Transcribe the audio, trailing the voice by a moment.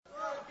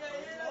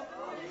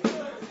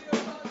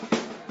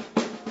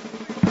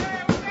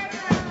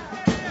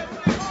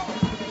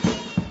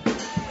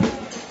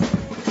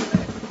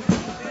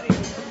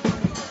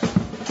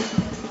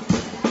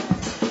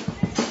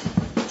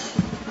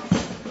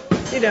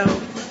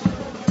don't.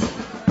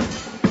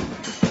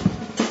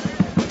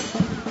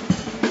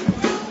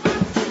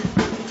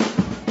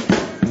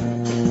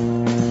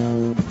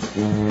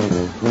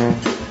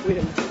 We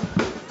don't.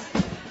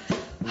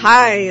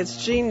 Hi,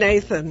 it's Jean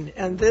Nathan,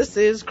 and this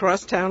is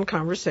Crosstown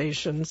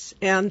Conversations.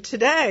 And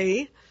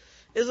today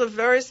is a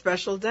very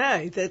special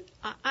day that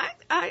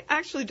I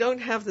actually don't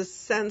have the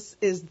sense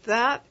is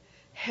that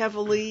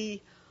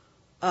heavily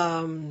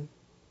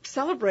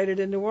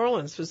celebrated in New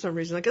Orleans for some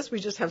reason. I guess we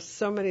just have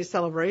so many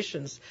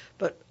celebrations,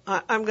 but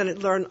I'm going to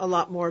learn a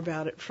lot more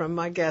about it from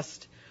my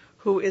guest,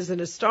 who is an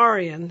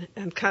historian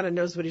and kind of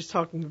knows what he's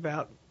talking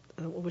about,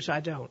 which I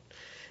don't.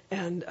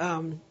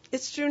 And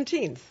it's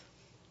Juneteenth.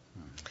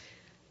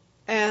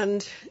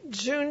 And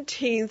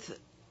Juneteenth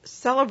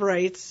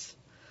celebrates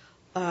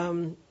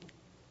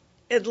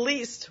at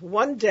least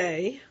one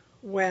day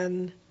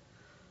when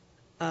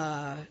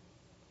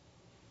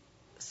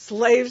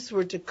slaves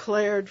were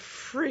declared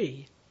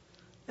free.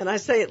 And I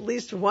say at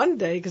least one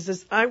day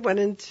because I went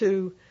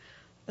into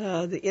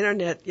the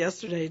Internet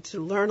yesterday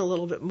to learn a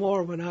little bit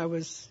more when I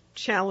was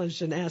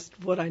challenged and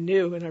asked what I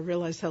knew, and I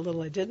realized how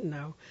little I didn't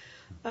know.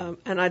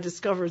 And I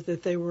discovered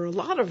that there were a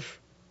lot of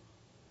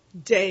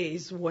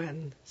days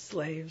when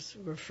slaves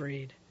were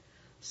freed.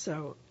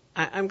 So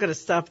I'm going to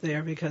stop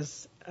there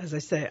because, as I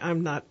say,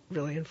 I'm not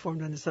really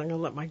informed on this. I'm going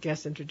to let my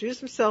guest introduce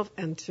himself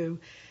and to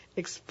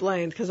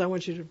explain, because I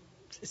want you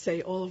to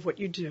say all of what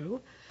you do,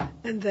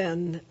 and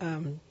then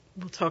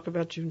we'll talk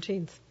about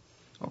Juneteenth.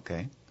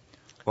 Okay.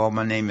 Well,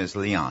 my name is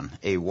Leon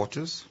A.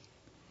 Waters.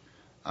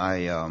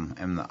 I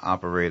am the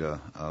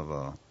operator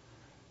of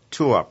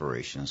tour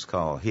operations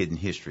called Hidden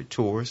History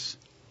Tours.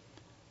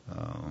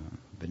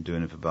 Been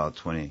doing it for about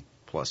 20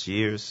 plus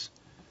years.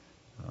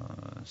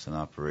 It's an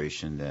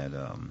operation that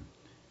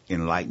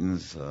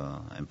enlightens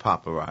and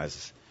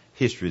popularizes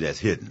history that's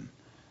hidden,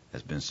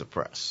 that's been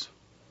suppressed.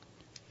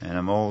 And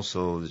I'm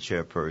also the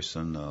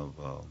chairperson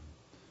of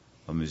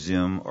a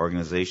museum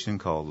organization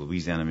called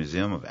Louisiana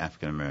Museum of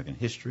African American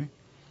History.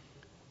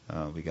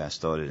 We got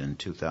started in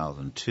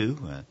 2002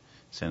 at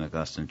St.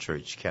 Augustine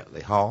Church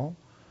Catley Hall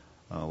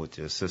with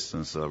the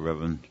assistance of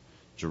Reverend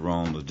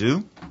Jerome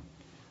Ledoux.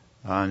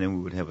 And then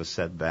we would have a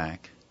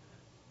setback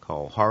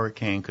called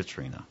Hurricane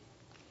Katrina.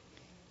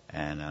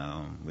 And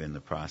we're in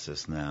the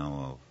process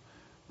now of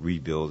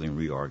rebuilding,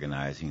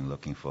 reorganizing,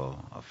 looking for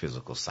a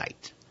physical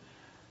site.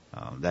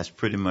 That's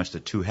pretty much the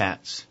two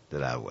hats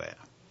that I wear.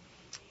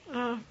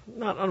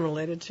 Not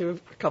unrelated to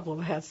a couple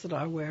of hats that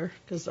I wear,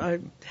 because I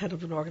head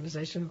up an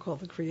organization called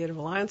the Creative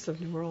Alliance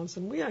of New Orleans,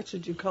 and we actually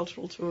do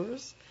cultural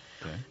tours.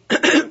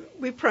 Okay.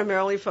 We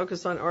primarily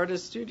focus on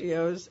artist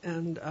studios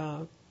and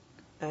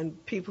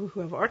people who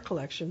have art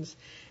collections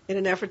in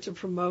an effort to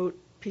promote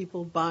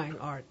people buying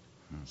art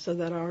so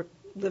that our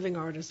living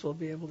artists will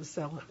be able to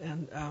sell it.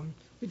 And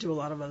we do a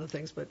lot of other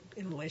things, but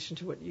in relation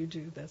to what you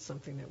do, that's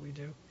something that we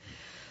do.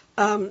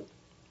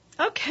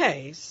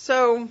 Okay,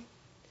 so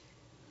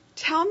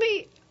tell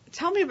me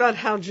about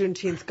how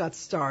Juneteenth got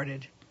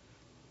started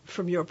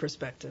from your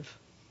perspective.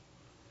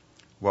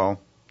 Well,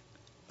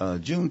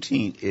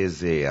 Juneteenth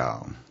is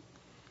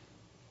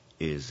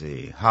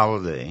a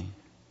holiday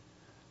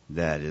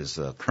that is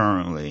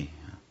currently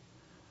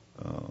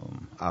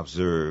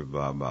observed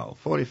by about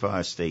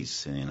 45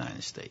 states in the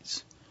United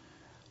States.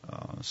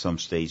 Some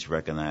states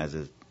recognize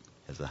it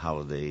as a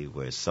holiday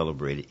where it's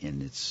celebrated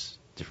in its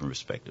different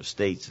respective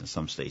states, and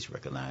some states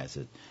recognize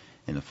it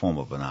in the form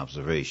of an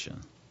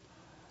observation.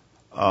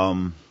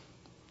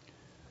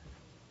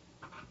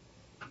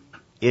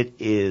 It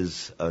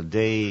is a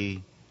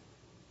day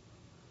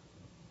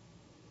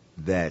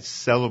that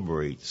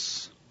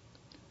celebrates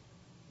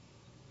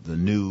the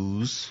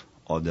news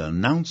or the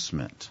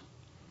announcement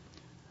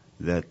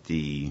that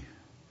the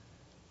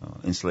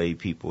enslaved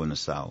people in the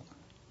South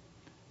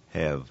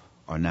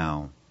are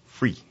now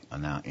free, are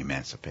now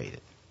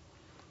emancipated.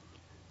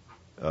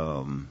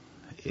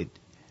 It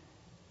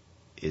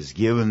is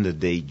given the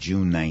date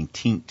June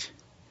 19th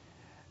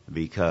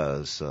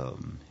because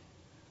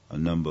a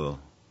number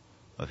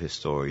of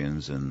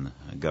historians and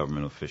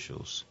government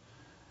officials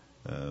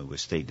would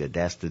state that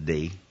that's the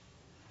day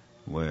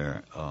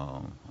where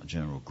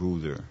General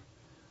Gruder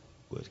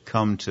would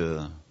come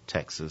to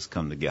Texas,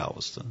 come to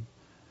Galveston,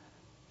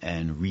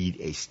 and read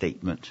a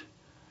statement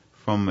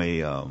from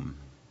a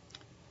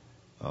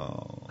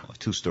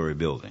two-story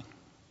building.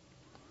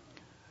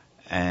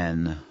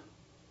 And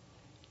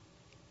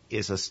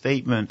it's a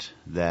statement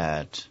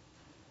that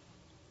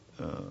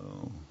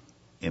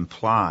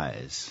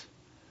implies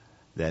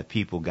that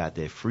people got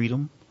their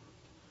freedom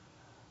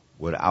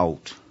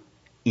without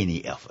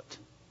any effort.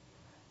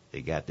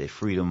 They got their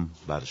freedom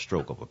by the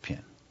stroke of a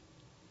pen.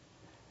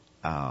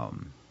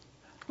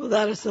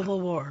 Without a civil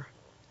war.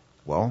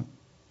 Well,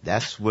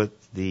 that's what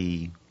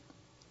if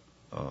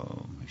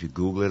you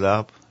Google it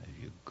up,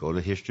 if you go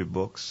to history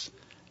books,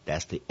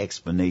 that's the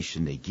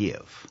explanation they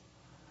give.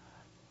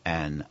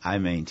 And I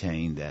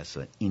maintain that's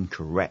an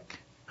incorrect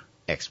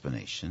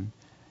explanation.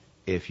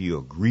 If you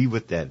agree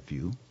with that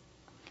view,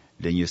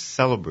 then you're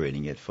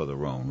celebrating it for the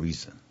wrong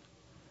reason.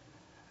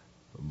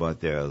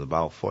 but there's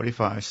about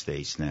 45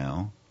 states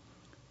now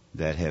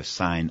that have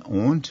signed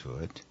on to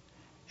it,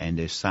 and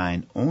they've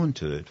signed on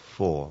to it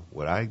for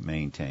what I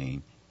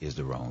maintain is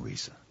the wrong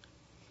reason.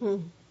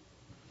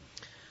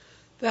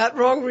 That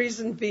wrong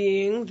reason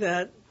being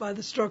that by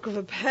the stroke of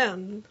a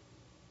pen,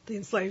 the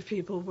enslaved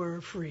people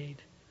were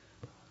freed.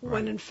 Right.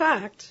 When in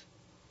fact,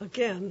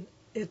 again,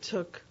 it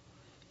took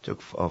a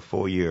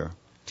 4-year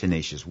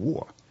tenacious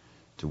war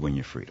to win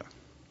your freedom.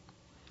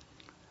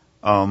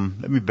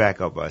 Let me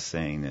back up by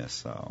saying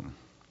this.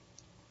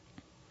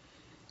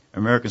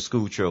 American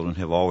school children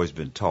have always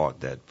been taught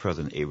that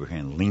President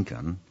Abraham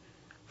Lincoln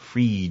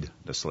freed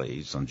the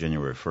slaves on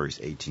January 1st,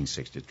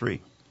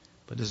 1863.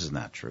 But this is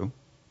not true.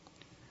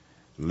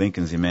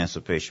 Lincoln's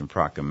Emancipation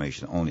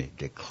Proclamation only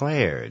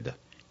declared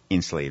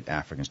enslaved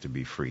Africans to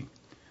be free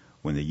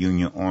when the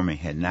Union Army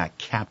had not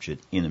captured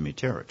enemy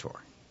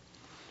territory.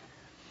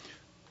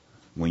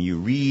 When you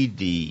read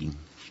the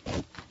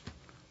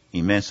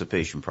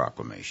Emancipation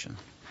Proclamation,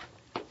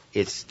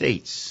 it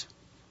states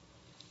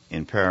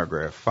in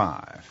paragraph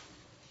 5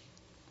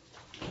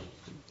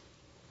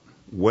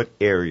 what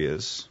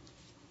areas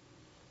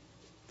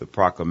the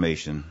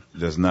proclamation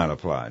does not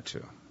apply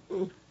to.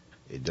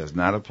 It does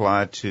not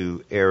apply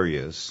to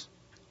areas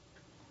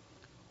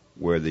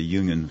where the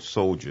Union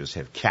soldiers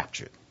have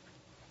captured.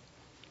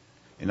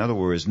 In other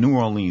words, New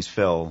Orleans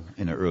fell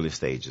in the early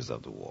stages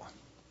of the war.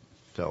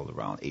 Fell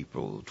around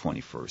April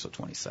 21st or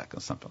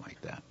 22nd, something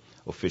like that.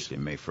 Officially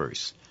May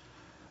 1st.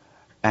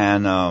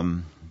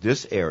 And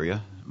this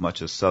area,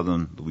 much of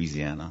southern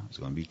Louisiana, is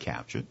going to be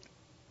captured.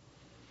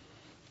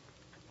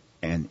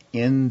 And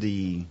in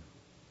the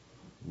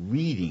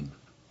reading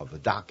of the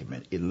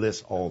document, it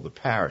lists all the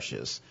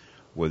parishes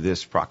where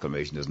this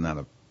proclamation does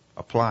not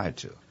apply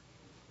to.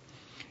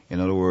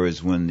 In other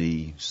words, when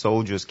the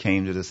soldiers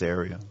came to this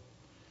area,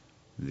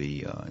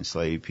 the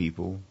enslaved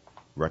people,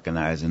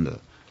 recognizing the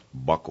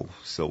buckle,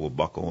 silver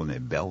buckle on their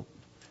belt,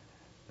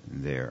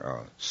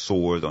 their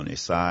swords on their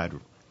side,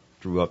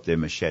 threw up their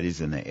machetes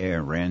in the air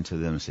and ran to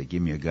them and said,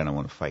 "Give me a gun, I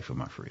want to fight for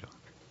my freedom."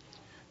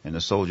 And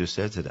the soldier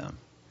said to them,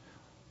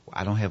 "Well,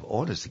 I don't have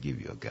orders to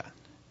give you a gun.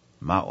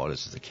 My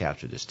orders is to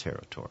capture this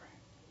territory.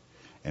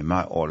 And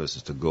my orders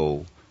is to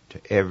go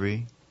to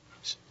every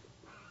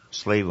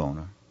slave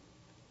owner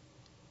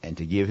and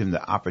to give him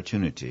the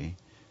opportunity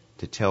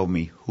to tell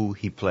me who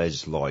he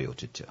pledged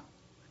loyalty to.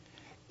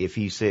 If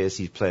he says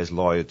he pledged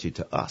loyalty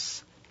to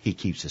us, he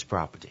keeps his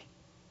property.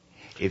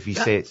 If he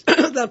says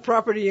that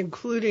property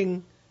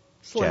including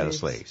slaves. Chattel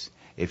slaves.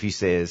 If he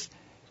says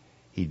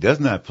he does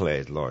not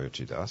pledge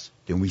loyalty to us,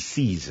 then we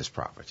seize his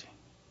property.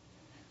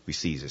 We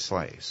seize his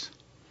slaves."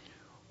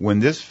 When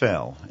this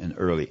fell in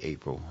early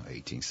April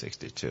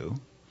 1862,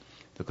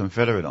 the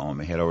Confederate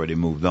Army had already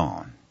moved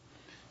on.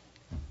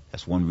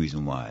 That's one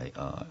reason why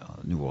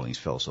New Orleans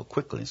fell so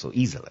quickly and so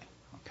easily.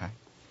 Okay.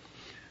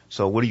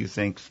 So what do you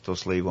think those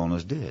slave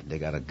owners did? They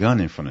got a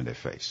gun in front of their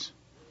face.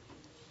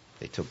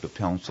 They took the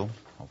pencil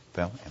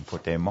and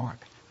put their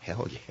mark.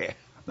 Hell yeah,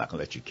 I'm not going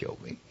to let you kill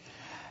me.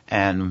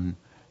 And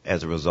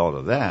as a result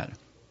of that,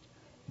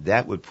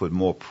 that would put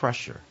more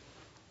pressure,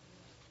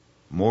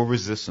 more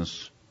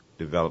resistance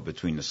developed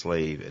between the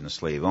slave and the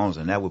slave owners,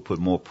 and that would put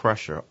more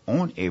pressure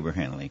on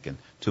Abraham Lincoln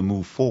to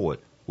move forward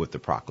with the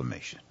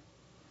proclamation.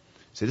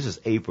 So this is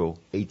April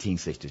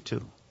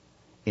 1862.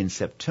 In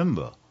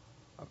September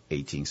of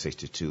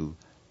 1862,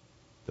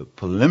 the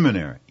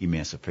preliminary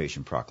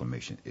Emancipation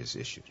Proclamation is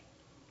issued.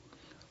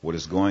 What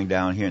is going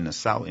down here in the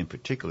South in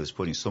particular is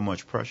putting so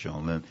much pressure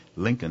on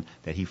Lincoln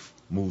that he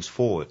moves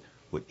forward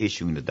with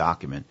issuing the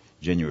document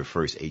January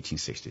 1st,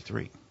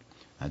 1863.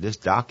 Now this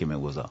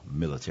document was a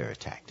military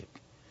tactic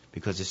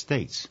because it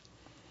states,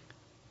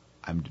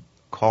 "I'm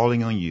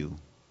calling on you,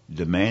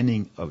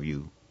 demanding of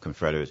you,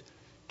 Confederates,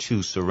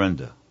 to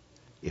surrender.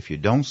 If you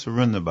don't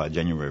surrender by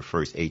January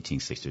 1st,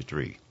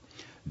 1863,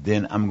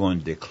 then I'm going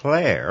to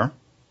declare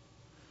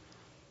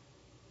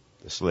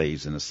the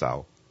slaves in the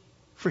South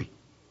free."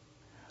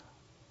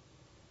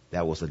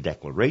 That was a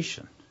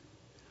declaration.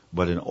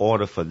 But in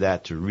order for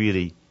that to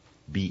really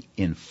be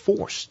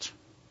enforced,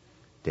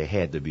 there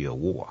had to be a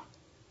war,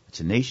 a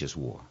tenacious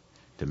war,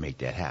 to make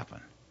that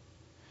happen.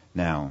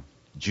 Now,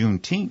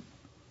 Juneteenth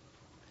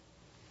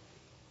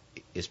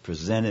is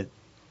presented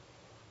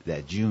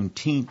that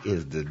Juneteenth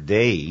is the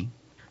day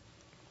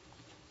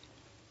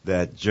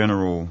that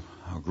General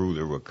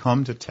Magruder will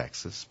come to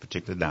Texas,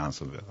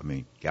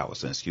 particularly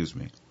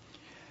Galveston,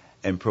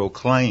 and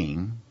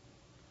proclaim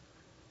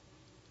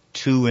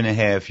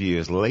 2.5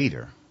 years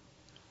later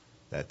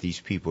that these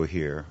people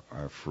here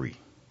are free.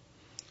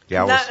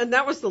 And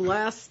that was the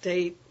last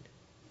state,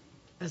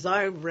 as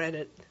I read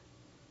it,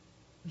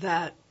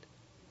 that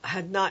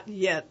had not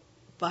yet,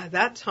 by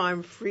that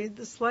time, freed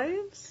the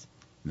slaves?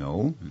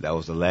 No, that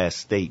was the last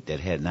state that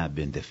had not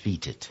been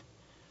defeated,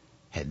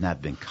 had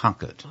not been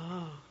conquered.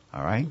 Oh.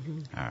 All right?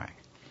 Mm-hmm. All right.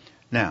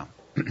 Now,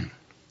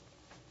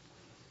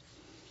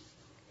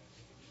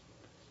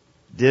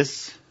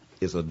 this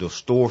is a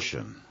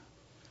distortion.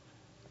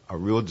 A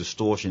real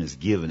distortion is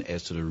given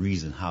as to the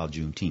reason how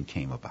Juneteenth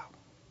came about.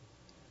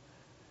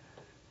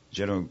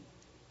 General,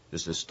 the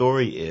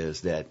story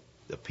is that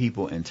the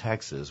people in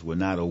Texas were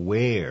not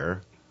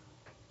aware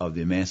of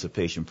the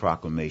Emancipation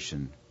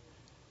Proclamation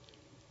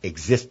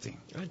existing.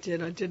 I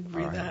did read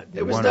All right. that.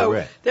 They weren't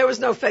aware. There was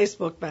no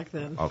Facebook back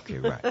then. Okay,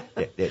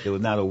 right. They were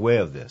not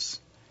aware of this.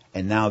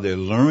 And now they're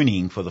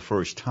learning for the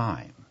first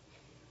time.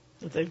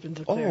 That they've been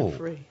declared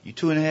free. You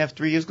 2.5,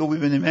 3 years ago we've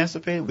been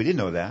emancipated? We didn't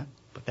know that.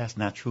 But that's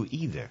not true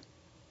either.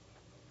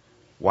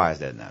 Why is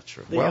that not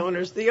true? The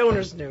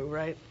owners knew,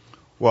 right?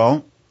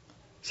 Well,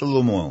 it's a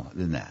little more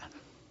than that.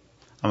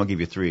 I'm going to give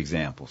you 3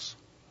 examples.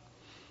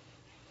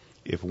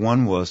 If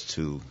one was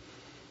to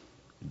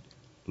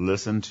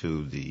listen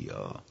to the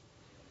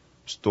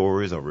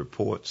stories or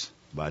reports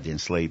by the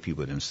enslaved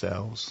people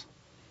themselves,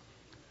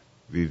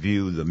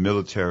 review the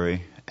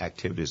military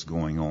activities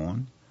going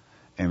on,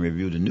 and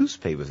review the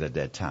newspapers at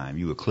that time,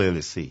 you would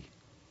clearly see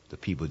the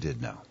people did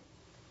know.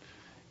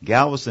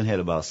 Galveston had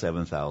about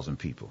 7,000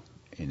 people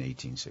in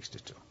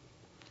 1862.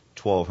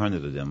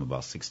 1,200 of them,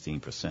 about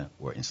 16%,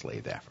 were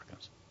enslaved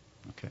Africans.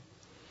 Okay.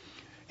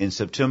 In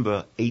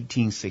September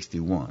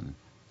 1861,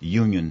 the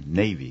Union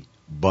Navy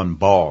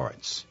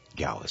bombards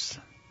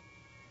Galveston.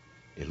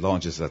 It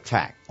launches an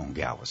attack on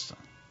Galveston.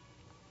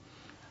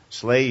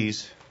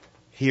 Slaves,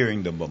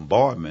 hearing the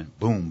bombardment,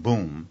 boom,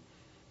 boom,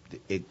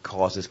 it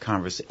causes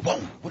conversation.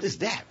 Boom, what is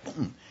that?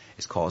 Boom.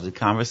 It's causing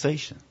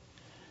conversation.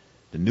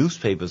 The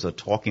newspapers are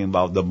talking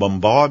about the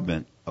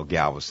bombardment of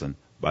Galveston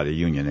by the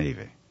Union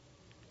Navy.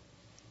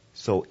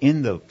 So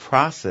in the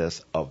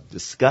process of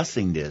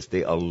discussing this,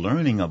 they are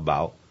learning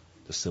about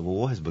the Civil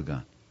War has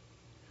begun.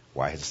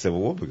 Why has the Civil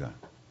War begun?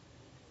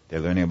 They're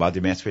learning about the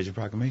Emancipation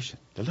Proclamation.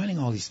 They're learning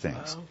all these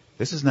things. Wow.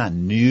 This is not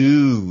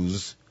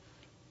news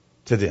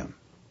to them.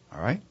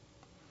 All right?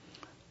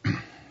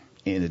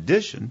 In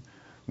addition,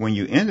 when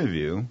you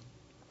interview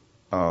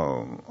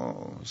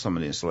some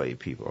of the enslaved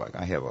people, like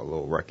I have a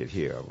little record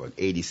here of an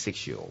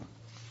 86-year-old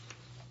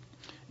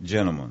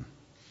gentleman.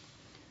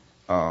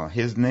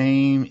 His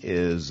name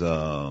is,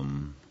 let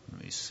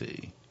me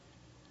see,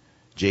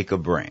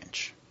 Jacob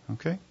Branch.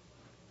 Okay?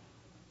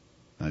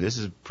 Now, this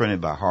is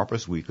printed by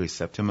Harper's Weekly,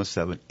 September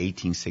 7,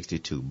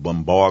 1862,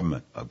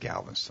 bombardment of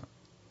Galveston.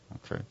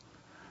 Okay?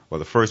 Well,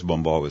 the first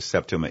bombardment was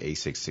September 8,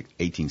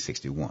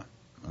 1861.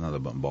 Another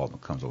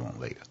bombardment comes along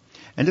later.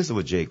 And this is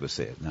what Jacob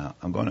said. Now,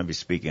 I'm going to be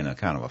speaking a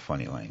kind of a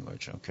funny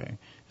language, okay?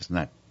 It's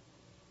not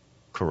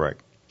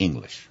correct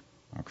English,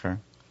 okay?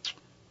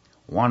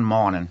 One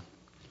morning,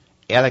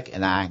 Alec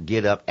and I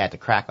get up at the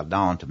crack of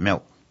dawn to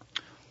milk.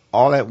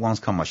 All at once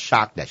come a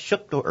shock that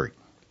shook the earth.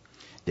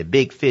 The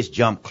big fish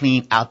jump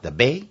clean out the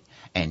bay,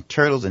 and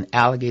turtles and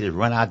alligators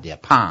run out their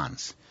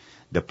ponds.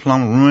 The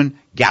plum ruined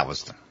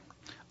Galveston.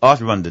 Us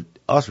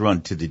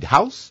run to the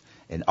house,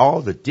 and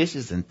all the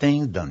dishes and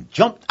things done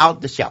jumped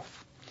out the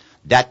shelf.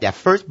 That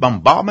first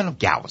bombardment of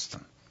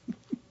Galveston.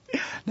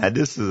 Now,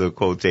 this is a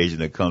quotation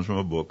that comes from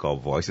a book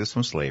called Voices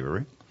from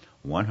Slavery,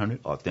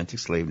 100 Authentic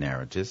Slave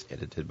Narratives,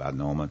 edited by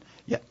Norman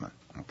Yetman.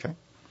 Okay?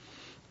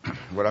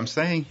 What I'm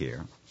saying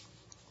here,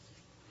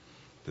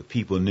 the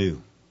people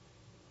knew.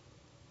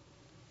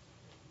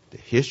 The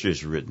history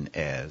is written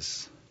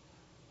as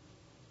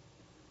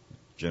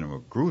General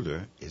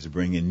Gruder is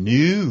bringing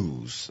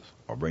news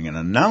or bringing an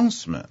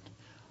announcement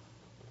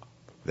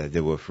that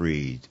they were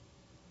freed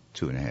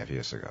 2.5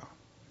 years ago.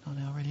 No,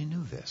 they already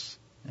knew this.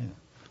 Yeah.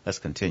 Let's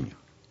continue.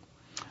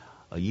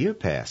 A year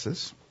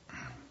passes,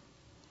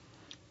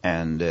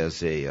 and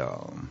there's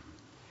a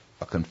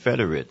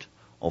Confederate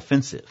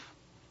offensive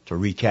to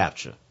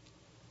recapture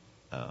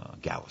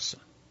Galveston.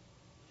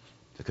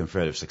 The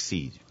Confederates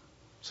succeed.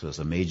 So there's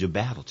a major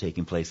battle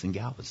taking place in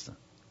Galveston.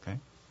 Okay.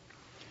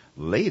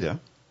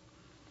 Later,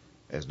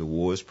 as the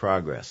war is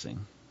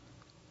progressing,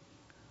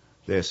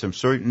 there's some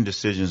certain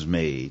decisions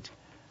made.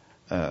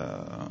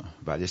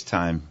 By this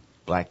time,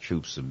 black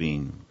troops are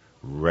being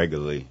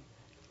regularly,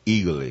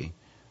 eagerly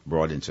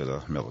brought into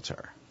the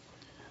military.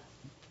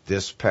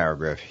 This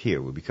paragraph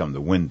here will become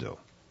the window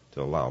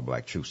to allow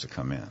black troops to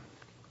come in.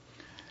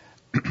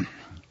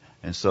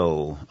 And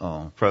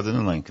so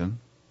President Lincoln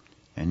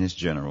and his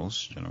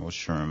generals, General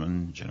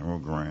Sherman, General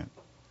Grant,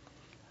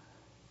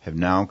 have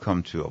now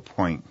come to a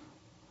point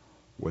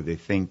where they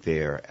think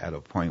they're at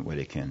a point where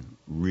they can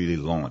really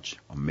launch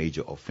a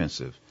major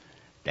offensive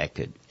that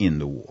could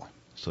end the war.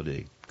 So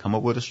they come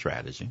up with a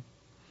strategy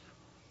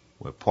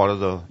where part of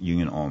the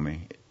Union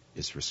Army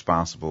is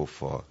responsible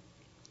for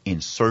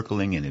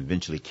encircling and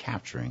eventually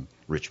capturing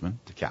Richmond,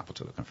 the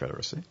capital of the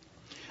Confederacy.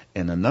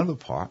 And another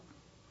part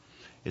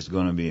is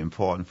going to be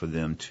important for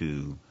them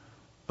to,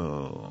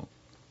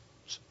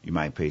 you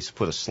might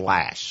put a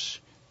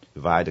slash,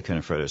 divide the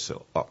Confederacy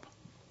up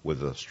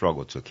with a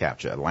struggle to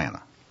capture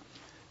Atlanta.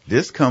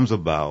 This comes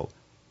about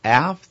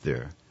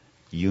after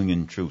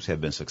Union troops have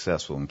been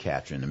successful in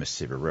capturing the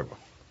Mississippi River,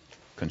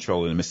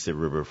 controlling the Mississippi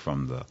River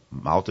from the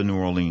mouth of New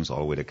Orleans all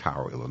the way to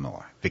Cairo,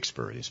 Illinois,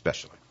 Vicksburg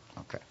especially.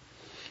 Okay.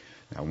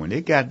 Now, when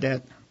they got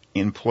that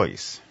in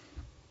place,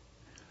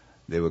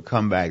 they would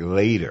come back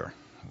later.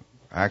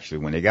 Actually,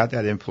 when they got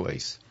that in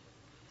place,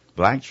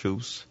 black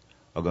troops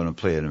are going to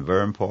play a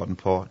very important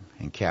part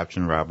in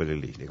capturing Robert E.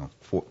 Lee. They're going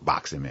to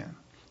box him in,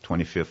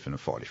 25th and the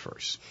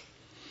 41st.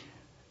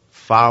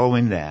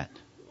 Following that,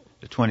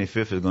 the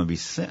 25th is going to be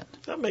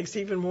sent. That makes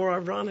even more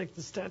ironic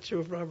the statue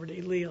of Robert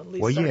E. Lee on Lee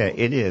Well, Circle. yeah,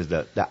 it is.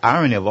 The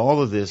irony of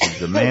all of this is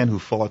the man who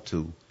fought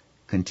to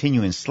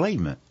continue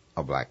enslavement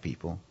of black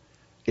people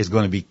is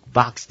going to be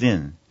boxed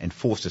in and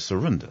forced to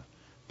surrender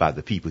by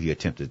the people he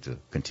attempted to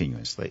continue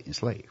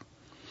enslave.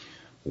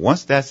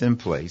 Once that's in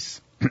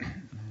place,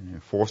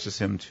 and forces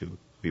him to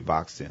be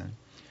boxed in,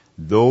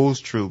 those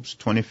troops,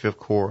 25th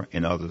Corps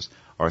and others,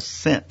 are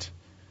sent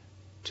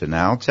to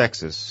now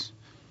Texas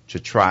to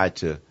try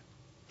to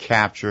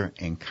capture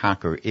and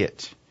conquer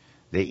it.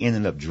 They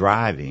ended up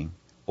driving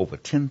over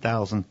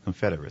 10,000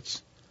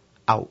 Confederates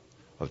out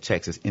of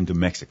Texas into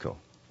Mexico,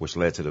 which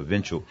led to the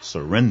eventual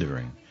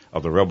surrendering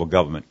of the rebel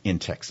government in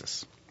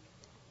Texas.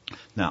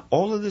 Now,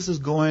 all of this is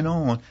going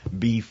on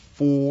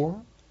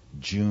before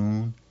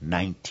June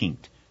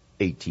 19th,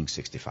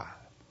 1865.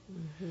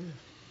 Mm-hmm.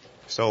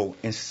 So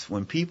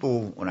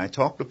when I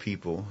talk to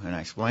people and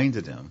I explain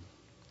to them,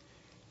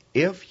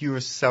 if you're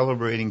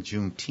celebrating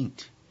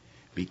Juneteenth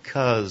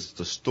because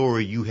the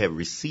story you have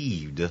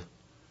received,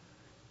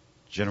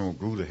 General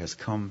Gruder has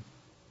come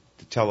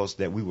to tell us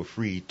that we were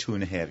freed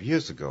 2.5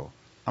 years ago,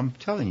 I'm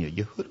telling you,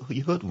 you're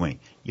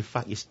hoodwinked.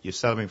 You're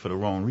celebrating for the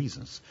wrong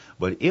reasons.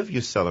 But if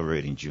you're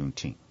celebrating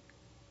Juneteenth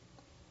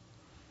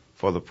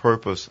for the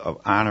purpose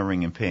of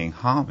honoring and paying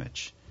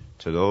homage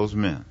to those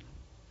men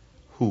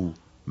who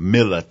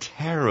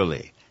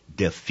militarily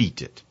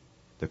defeated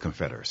the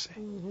Confederacy,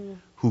 mm-hmm.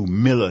 who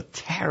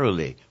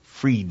militarily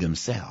freed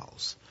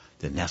themselves,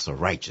 then that's a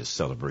righteous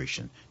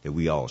celebration that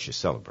we all should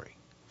celebrate.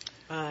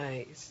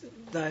 That's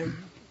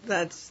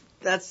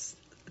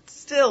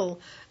still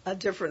a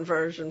different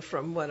version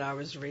from what I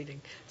was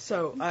reading.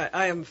 So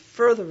I am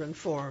further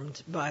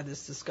informed by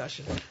this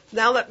discussion.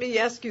 Now let me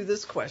ask you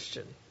this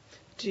question.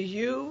 Do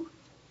you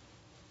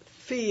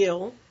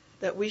feel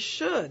that we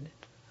should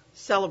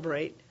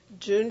celebrate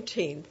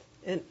Juneteenth?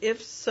 And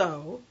if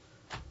so,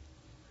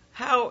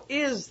 how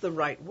is the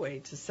right way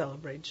to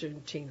celebrate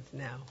Juneteenth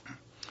now?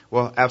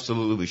 Well,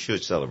 absolutely we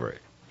should celebrate.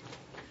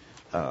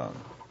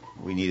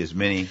 We need as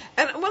many.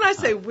 And when I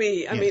say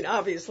we, I mean,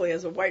 obviously,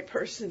 as a white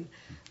person,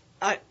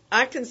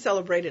 I can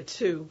celebrate it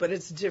too, but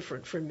it's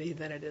different for me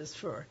than it is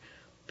for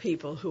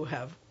people who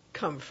have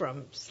come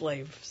from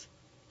slaves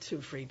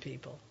to free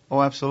people.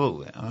 Oh,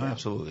 absolutely.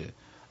 Absolutely.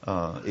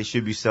 It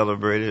should be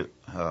celebrated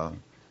by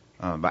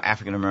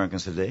African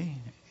Americans today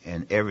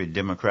and every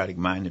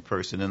democratic-minded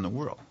person in the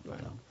world.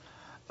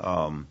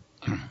 Right.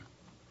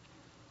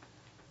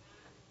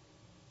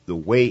 The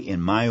way,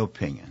 in my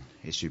opinion,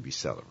 it should be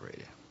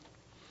celebrated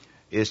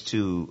is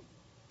to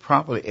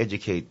properly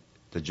educate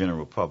the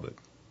general public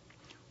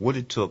what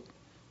it took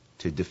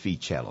to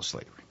defeat chattel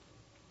slavery.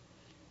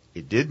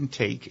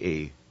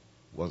 It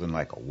wasn't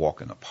like a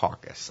walk in the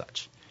park as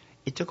such.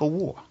 It took a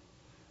war.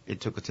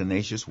 It took a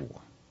tenacious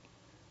war.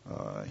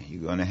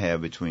 You're going to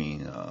have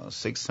between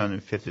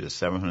 650 to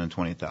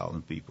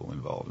 720,000 people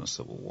involved in the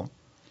Civil War.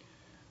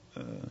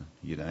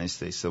 United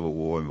States Civil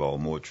War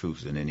involved more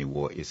troops than any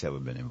war it's ever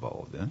been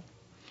involved in.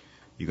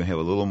 You're going to have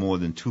a little more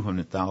than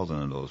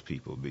 200,000 of those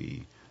people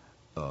be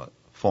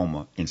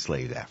former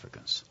enslaved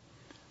Africans.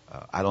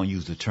 I don't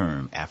use the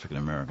term African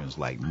Americans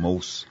like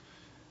most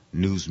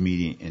news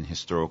media and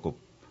historical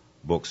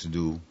books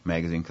do,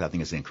 magazines, because I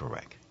think it's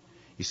incorrect.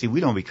 You see,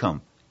 we don't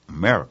become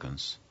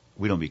Americans,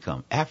 we don't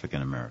become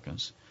African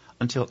Americans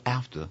until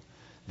after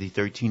the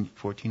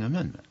 14th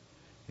Amendment.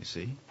 You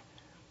see,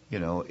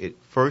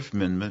 First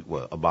Amendment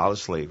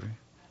abolished slavery.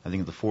 I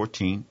think the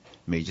 14th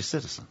made you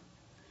citizen.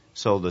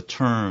 So the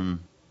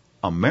term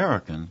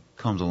American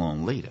comes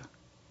along later.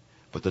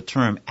 But the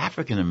term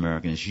African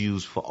American is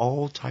used for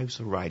all types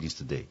of writings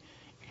today.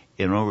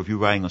 If you're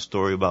writing a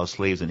story about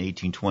slaves in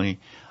 1820,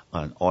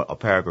 a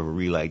paragraph will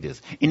read like this.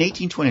 In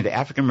 1820, the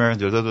African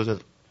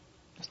Americans,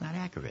 that's not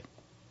accurate.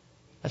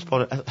 That's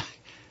part of,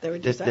 they were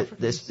just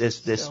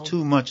Africans. There's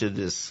too much of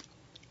this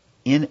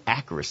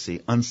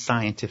inaccuracy,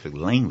 unscientific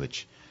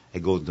language that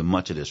goes into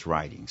much of this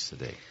writings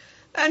today.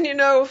 And,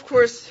 of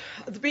course,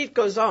 the beat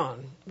goes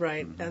on,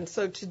 right? Mm-hmm. And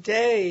so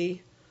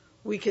today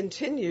we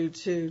continue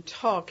to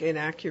talk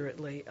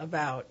inaccurately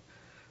about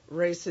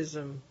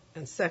racism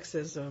and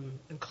sexism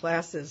and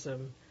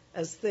classism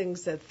as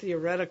things that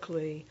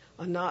theoretically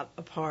are not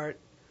a part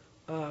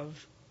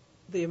of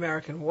the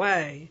American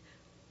way,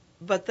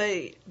 but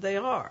they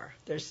are.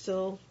 They're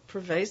still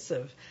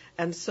pervasive.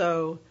 And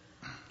so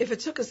if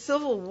it took a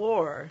civil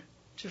war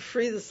to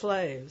free the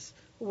slaves,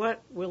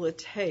 what will it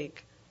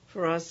take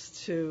for us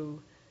to,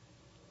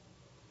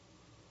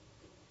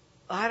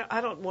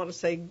 I don't want to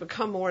say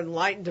become more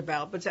enlightened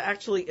about, but to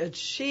actually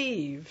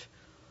achieve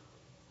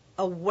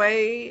a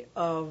way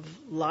of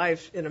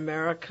life in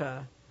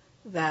America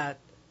that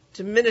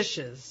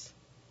diminishes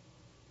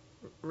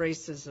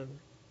racism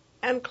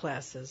and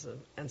classism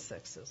and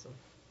sexism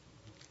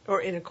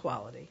or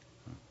inequality?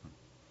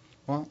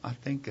 Well, I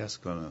think that's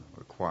going to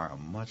require a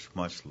much,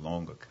 much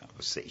longer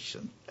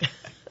conversation.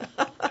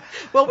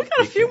 Well, we got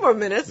a few more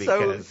minutes,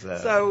 because,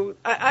 so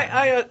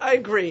I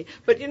agree.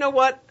 But you know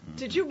what?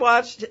 Did you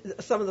watch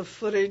some of the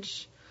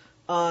footage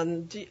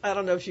on? I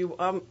don't know if you.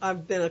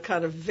 I've been a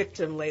kind of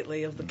victim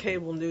lately of the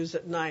cable news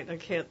at night. I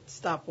can't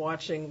stop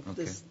watching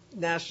this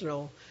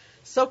national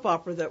soap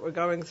opera that we're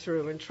going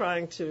through and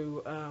trying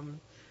to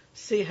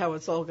see how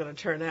it's all going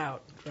to turn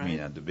out. Right? You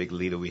mean the big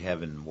leader we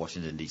have in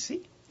Washington,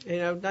 D.C.? You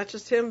know, not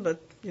just him,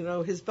 but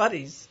his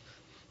buddies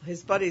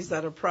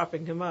that are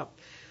propping him up.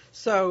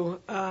 So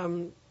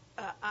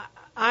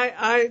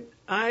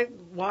I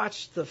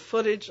watched the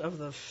footage of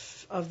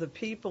the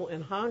people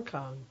in Hong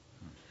Kong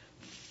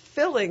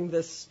filling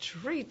the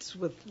streets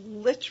with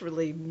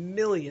literally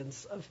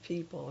millions of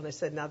people, and I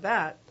said, now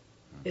that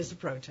is a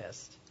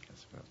protest,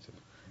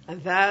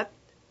 and that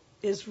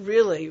is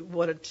really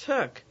what it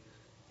took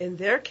in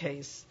their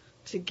case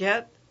to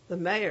get the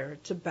mayor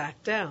to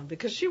back down,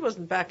 because she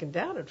wasn't backing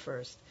down at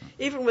first.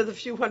 Even with a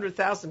few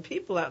 100,000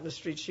 people out in the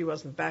street, she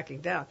wasn't backing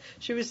down.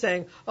 She was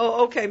saying,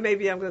 oh, okay,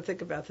 maybe I'm going to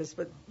think about this.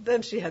 But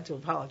then she had to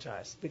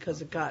apologize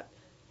because it got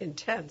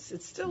intense.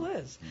 It still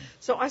is.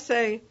 So I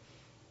say,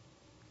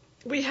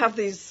 we have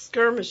these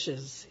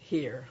skirmishes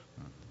here.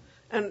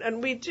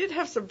 And we did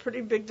have some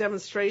pretty big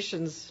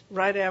demonstrations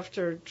right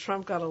after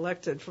Trump got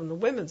elected from the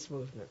women's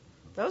movement.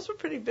 Those were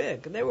pretty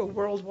big, and they were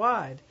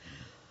worldwide.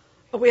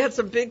 We had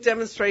some big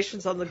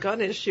demonstrations on the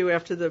gun issue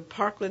after the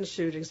Parkland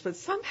shootings, but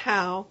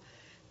somehow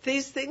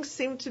these things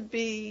seem to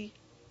be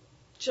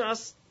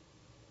just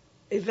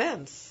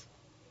events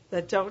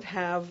that don't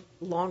have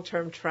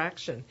long-term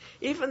traction.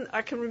 Even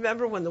I can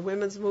remember when the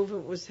women's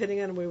movement was hitting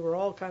it, and we were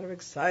all kind of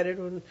excited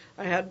when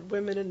I had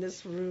women in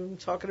this room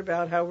talking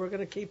about how we're going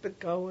to keep it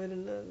going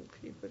and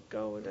keep it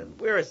going,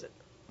 and where is it?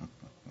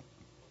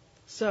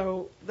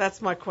 So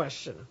that's my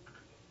question.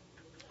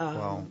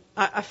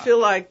 I feel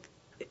like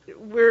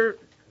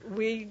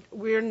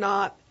we're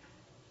not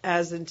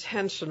as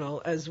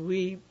intentional as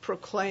we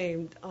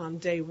proclaimed on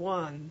day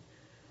one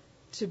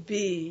to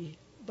be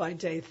by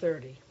day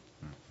 30.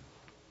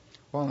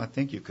 Well, I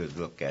think you could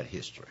look at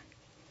history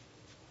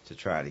to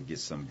try to get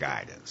some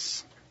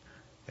guidance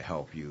to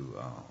help you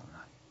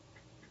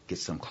get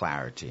some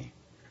clarity,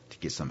 to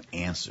get some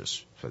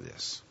answers for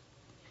this.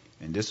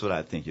 And this is what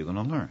I think you're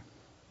going to learn.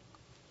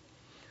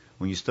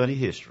 When you study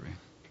history,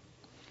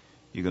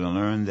 you're going to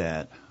learn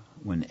that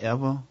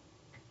whenever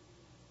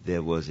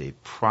there was a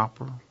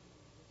proper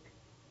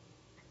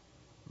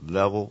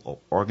level of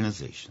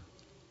organization,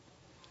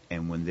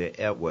 and when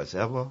there was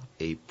ever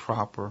a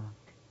proper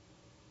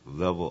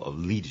level of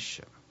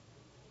leadership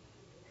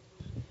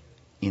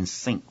in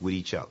sync with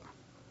each other,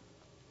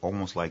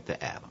 almost like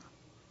the atom.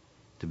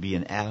 To be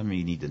an atom,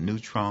 you need the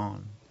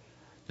neutron,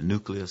 the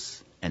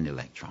nucleus, and the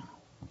electron.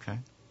 Okay?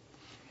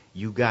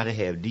 You got to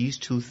have these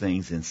two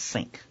things in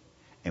sync.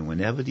 And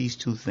whenever these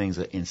two things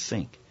are in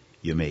sync,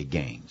 you make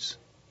gains.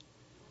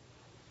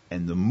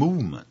 And the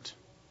movement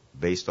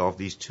based off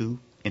these two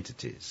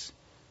entities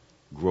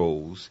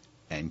grows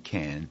and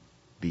can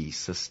be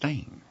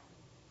sustained.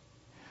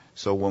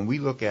 So when we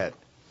look at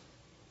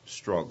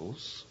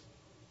struggles,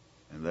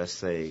 and let's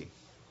say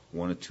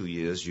 1 or 2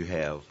 years you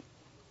have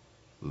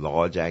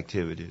large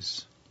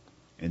activities,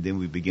 and then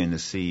we begin to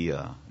see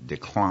a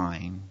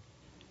decline,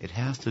 it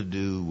has to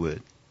do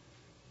with,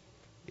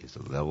 is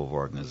the level of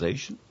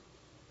organization,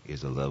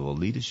 is the level of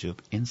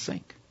leadership in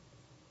sync,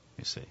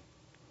 you see.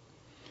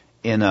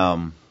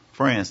 In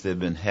France, they've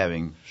been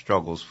having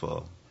struggles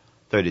for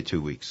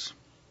 32 weeks.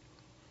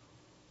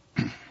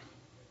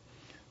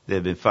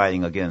 They've been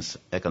fighting against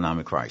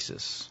economic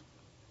crisis.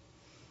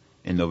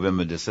 In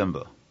November,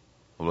 December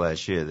of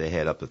last year, they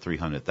had up to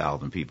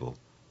 300,000 people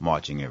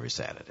marching every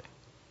Saturday.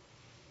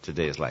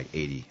 Today it's like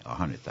 80 or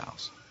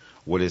 100,000.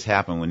 What has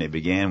happened when they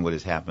began? What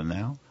has happened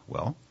now?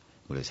 Well,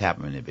 what has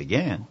happened when they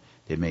began,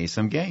 they made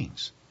some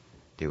gains.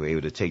 They were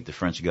able to take the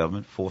French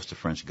government, force the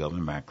French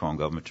government, Macron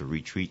government, to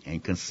retreat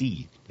and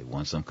concede. They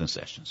won some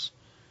concessions.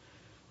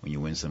 When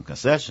you win some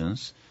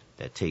concessions,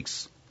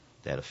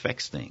 that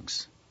affects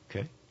things.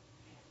 Okay?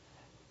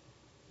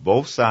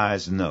 Both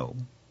sides know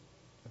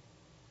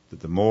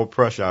that the more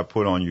pressure I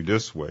put on you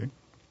this way,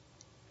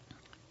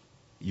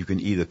 you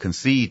can either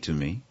concede to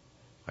me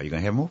or you're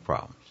going to have more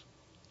problems.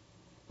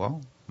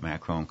 Well,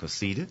 Macron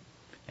conceded,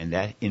 and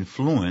that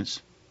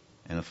influenced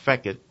and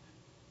affected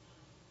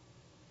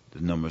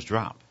the numbers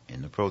drop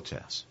in the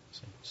protests.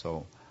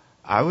 So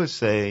I would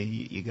say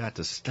you got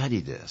to study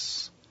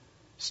this.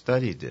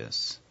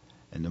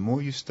 And the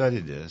more you study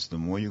this, the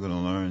more you're going to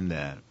learn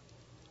that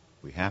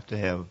we have to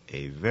have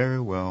a very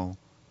well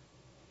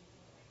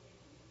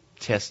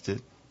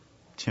tested,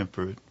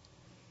 tempered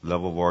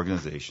level of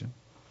organization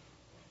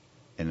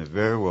and a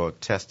very well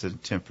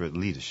tested, tempered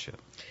leadership.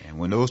 And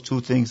when those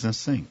two things in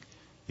sync,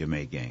 you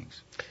make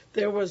gains.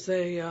 There was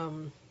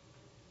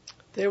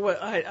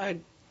I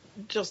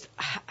just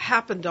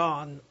happened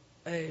on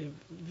a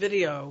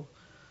video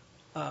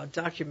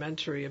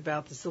documentary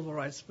about the civil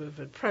rights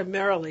movement,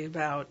 primarily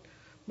about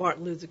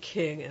Martin Luther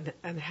King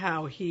and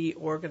how he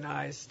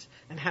organized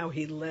and how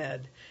he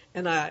led.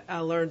 And I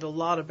learned a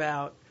lot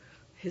about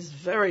his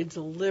very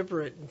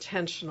deliberate,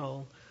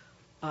 intentional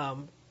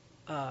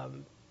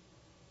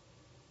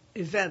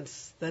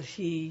events that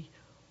he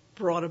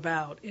brought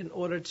about in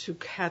order to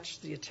catch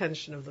the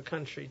attention of the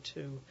country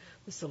to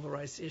the civil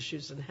rights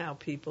issues and how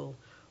people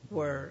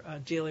were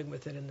dealing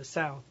with it in the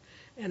South.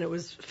 And it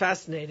was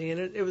fascinating,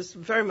 and it was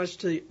very much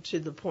to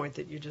the point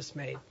that you just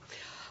made.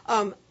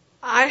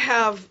 I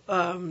have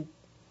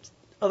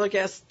other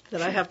guests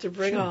that I have to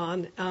bring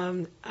on.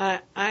 I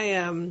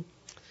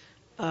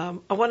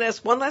want to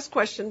ask one last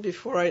question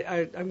before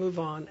I move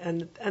on,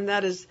 and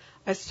that is,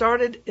 I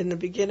started in the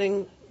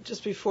beginning,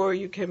 just before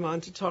you came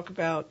on, to talk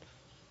about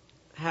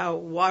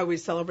why we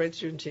celebrate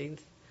Juneteenth,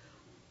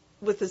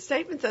 with the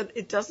statement that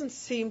it doesn't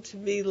seem to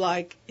me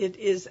like it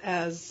is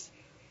as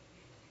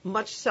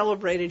much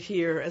celebrated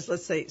here as,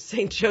 let's say,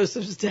 St.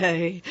 Joseph's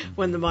Day,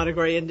 when the Mardi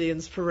Gras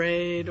Indians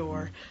parade,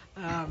 or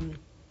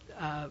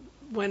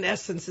when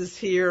Essence is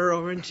here,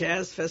 or when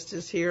Jazz Fest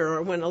is here,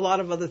 or when a lot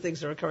of other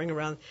things are occurring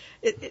around.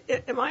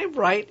 Am I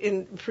right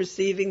in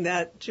perceiving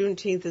that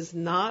Juneteenth is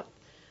not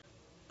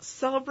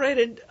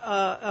celebrated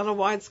on a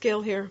wide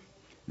scale here?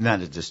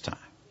 Not at this time.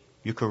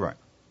 You're correct.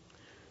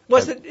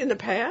 Was it in the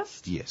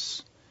past?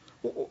 Yes.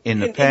 In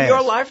past. In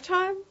your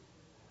lifetime?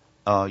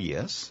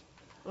 Yes.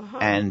 Uh-huh.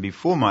 And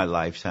before my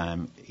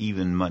lifetime,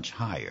 even much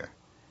higher.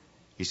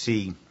 You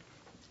see,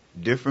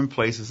 different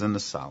places in the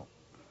South,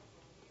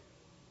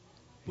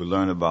 we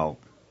learn about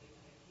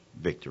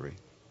victory,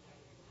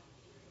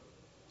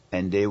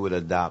 and they would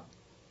adopt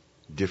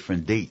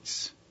different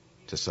dates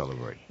to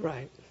celebrate.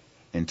 Right.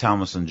 In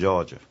Thomaston,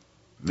 Georgia,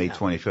 May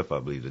 25th, I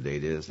believe the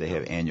date is, they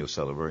have annual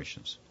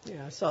celebrations.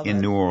 Yeah, I saw that.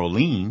 In New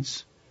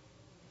Orleans,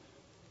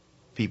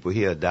 people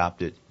here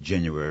adopted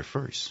January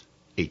 1st,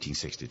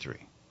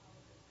 1863.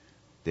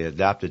 They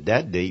adopted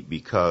that date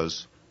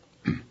because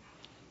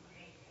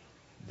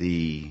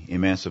the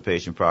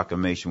Emancipation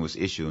Proclamation was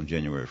issued on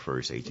January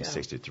 1st,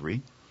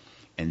 1863,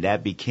 and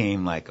that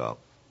became like a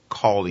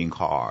calling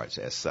cards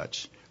as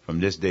such. From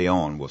this day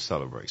on, we'll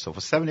celebrate. So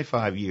for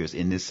 75 years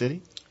in this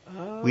city,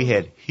 we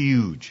had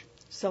huge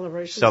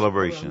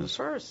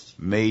celebrations,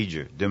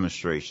 major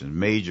demonstrations,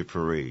 major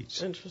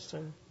parades.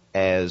 Interesting.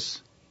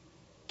 As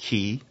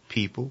key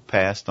people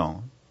passed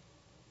on.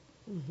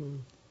 Mm-hmm.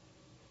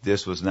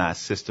 This was not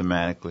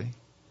systematically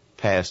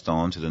passed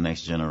on to the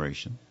next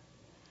generation.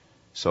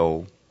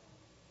 So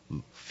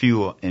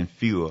fewer and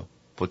fewer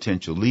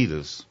potential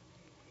leaders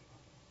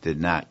did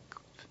not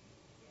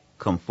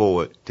come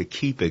forward to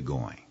keep it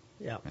going.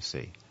 Yeah. Let's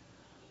see.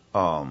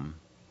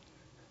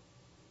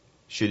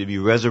 Should it be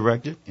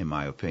resurrected? In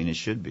my opinion, it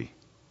should be.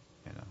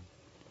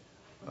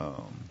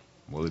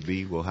 Will it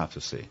be? We'll have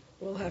to see.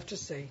 We'll have to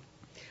see.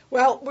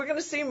 Well, we're going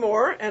to see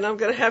more, and I'm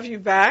going to have you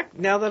back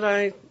now that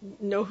I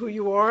know who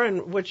you are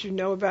and what you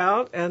know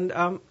about. And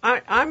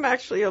I'm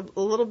actually a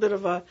little bit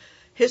of a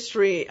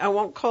history. I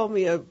won't call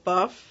me a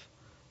buff.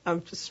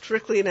 I'm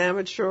strictly an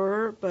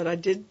amateur, but I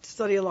did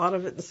study a lot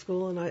of it in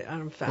school, and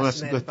I'm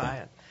fascinated by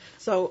it.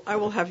 So I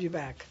will have you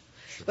back.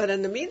 Sure. But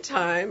in the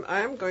meantime,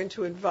 I'm going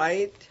to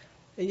invite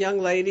a young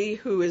lady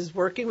who is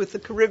working with the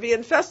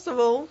Caribbean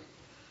Festival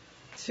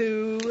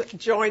to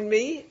join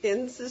me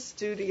in the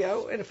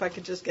studio, and if I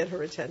could just get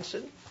her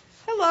attention.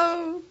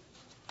 Hello.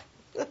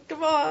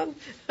 Come on.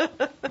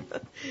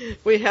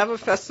 We have a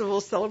festival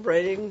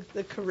celebrating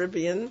the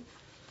Caribbean.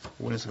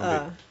 When is it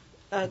going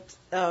to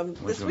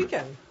be? This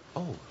weekend.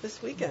 Oh.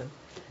 This weekend.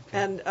 Okay.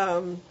 And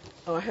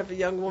I have a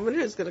young woman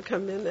who's going to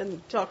come in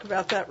and talk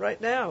about that right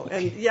now.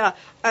 Okay.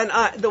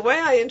 And the way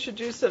I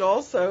introduce it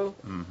also,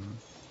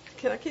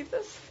 can I keep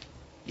this?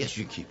 Yes,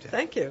 you keep that.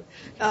 Thank you.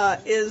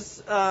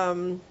 Is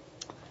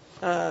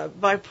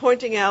by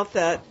pointing out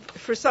that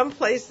for some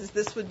places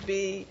this would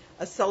be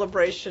a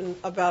celebration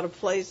about a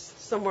place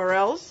somewhere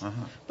else,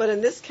 but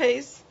in this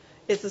case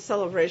it's a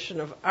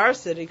celebration of our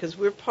city because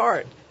we're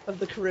part of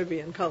the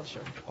Caribbean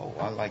culture. Oh,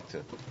 I like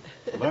to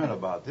learn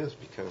about this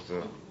because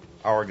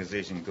our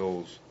organization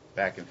goes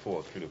back and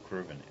forth through the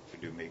Caribbean.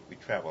 We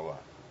travel a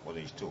lot on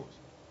these tours.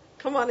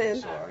 Come on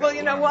in. Well,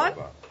 you know what?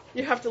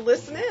 You have to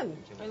listen in.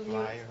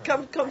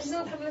 Come,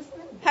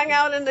 hang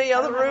out in the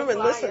other room and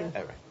listen.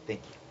 All right,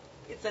 thank you.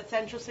 It's at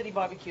Central City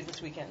Barbecue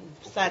this weekend,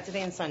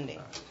 Saturday and Sunday.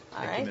 All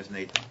right. Thank you, Ms.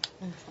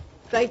 Nathan.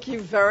 Thank you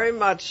very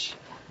much.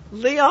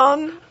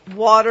 Leon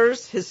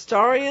Waters,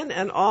 historian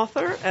and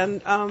author,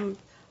 and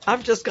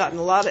I've just gotten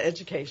a lot of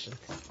education.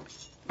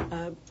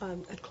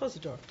 Close the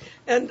door.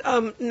 And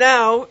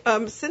now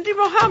Cindy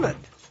Mohammed,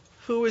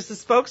 who is the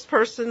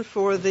spokesperson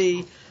for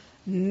the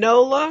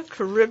NOLA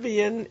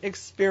Caribbean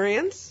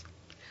Experience,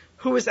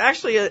 who is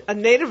actually a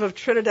native of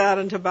Trinidad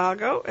and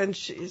Tobago, and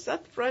is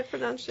that the right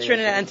pronunciation?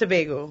 Trinidad and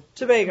Tobago.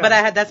 Tobago.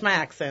 But that's my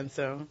accent,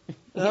 so.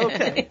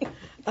 Okay.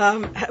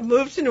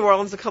 Moved to New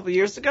Orleans a couple of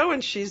years ago,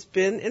 and she's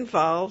been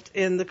involved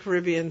in the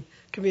Caribbean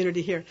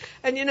community here.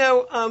 And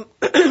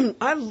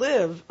I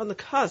live on the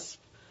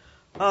cusp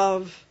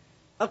of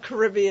a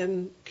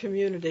Caribbean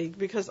community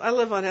because I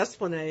live on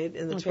Esplanade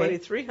in the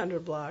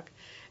 2300 block,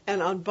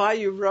 and on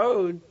Bayou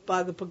Road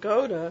by the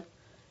pagoda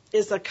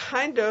is a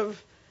kind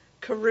of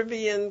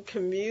Caribbean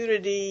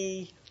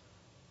community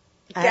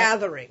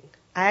gathering.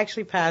 I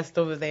actually passed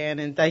over there,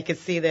 and I could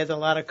see there's a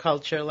lot of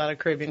culture, a lot of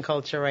Caribbean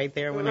culture right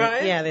there.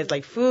 Right. There's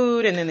like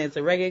food, and then there's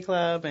a reggae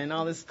club and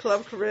all this.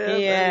 Club Carib,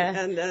 Yeah.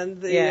 and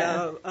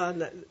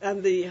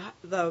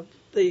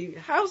the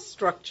house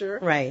structure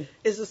Right.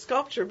 is a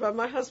sculpture by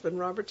my husband,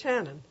 Robert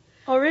Tannen.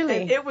 Oh,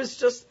 really? And it was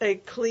just a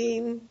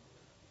clean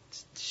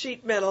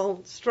sheet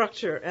metal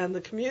structure, and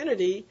the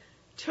community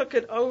took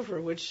it over,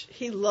 which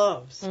he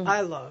loves. Mm.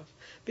 I love,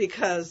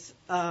 because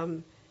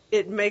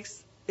it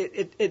makes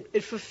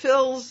it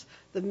fulfills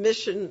the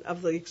mission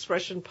of the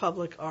expression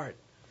public art.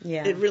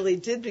 Yeah. It really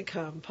did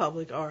become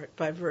public art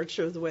by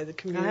virtue of the way the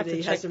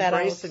community has check that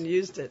embraced out. and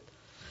used it.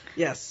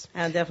 Yes.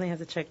 I'll definitely have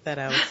to check that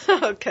out.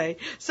 Okay.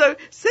 So,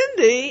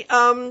 Cindy,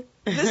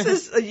 this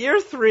is year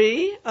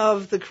 3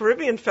 of the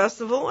Caribbean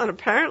Festival, and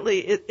apparently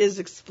it is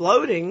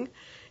exploding.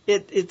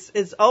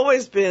 It's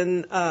always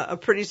been a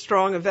pretty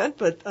strong event,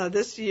 but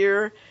this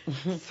year,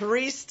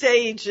 3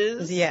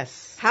 stages.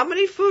 Yes. How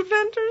many food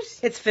vendors?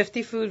 It's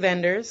 50 food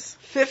vendors.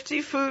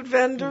 50 food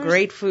vendors.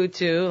 Great food,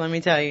 too, let me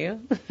tell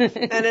you.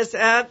 And it's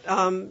at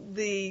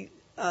the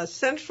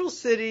Central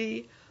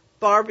City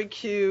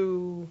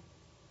Barbecue.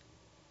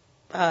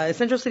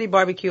 Central City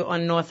Barbecue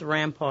on North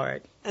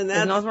Rampart. And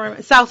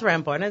that's South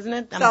Rampart, isn't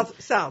it?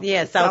 South.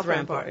 Yeah, South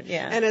Rampart.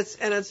 Yeah. And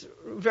it's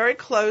very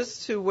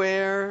close to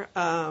where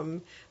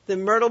the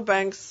Myrtle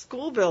Bank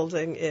School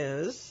building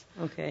is.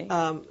 Okay.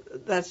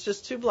 That's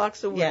just 2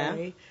 blocks away.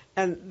 Yeah.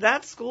 And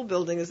that school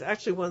building is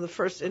actually one of the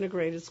first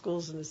integrated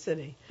schools in the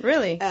city.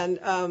 Really? And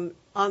on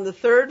the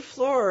 3rd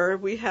floor,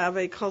 we have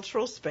a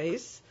cultural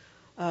space.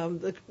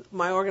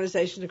 My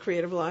organization, the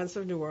Creative Alliance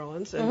of New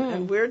Orleans,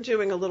 and we're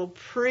doing a little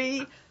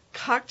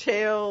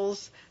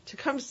pre-cocktails to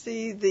come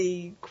see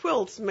the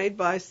quilts made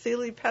by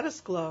Celie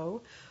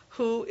Pettisglow,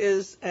 who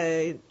is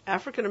an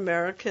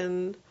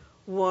African-American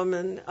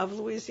woman of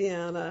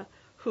Louisiana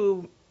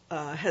who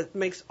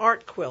makes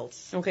art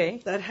quilts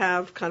that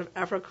have kind of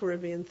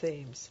Afro-Caribbean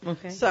themes.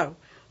 Okay. So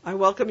I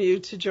welcome you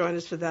to join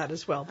us for that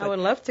as well. I would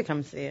love to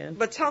come see it.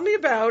 But tell me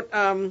about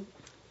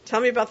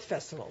the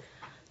festival.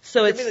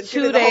 So Give me it's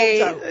the whole 2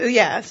 days. total.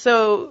 Yeah.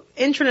 So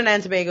in Trinidad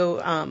and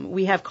Tobago,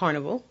 we have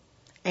Carnival,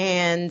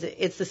 and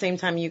it's the same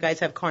time you guys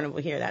have Carnival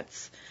here.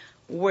 That's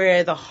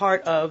where the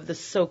heart of the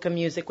soca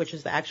music, which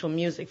is the actual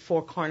music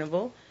for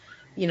Carnival,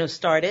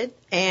 started.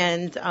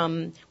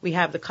 And we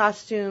have the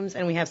costumes,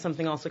 and we have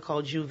something also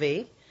called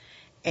Juve.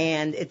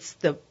 And it's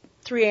the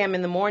 3 a.m.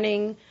 in the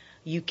morning.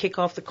 You kick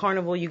off the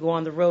Carnival. You go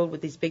on the road with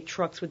these big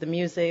trucks with the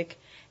music,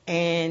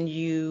 and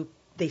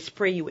they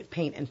spray you with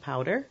paint and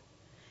powder.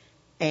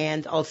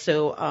 And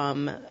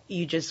also,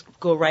 you just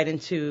go right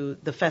into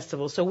the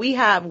festival. So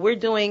we're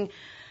doing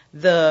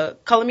the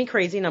Color Me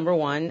Crazy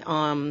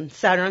 #1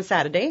 Saturday on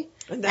Saturday.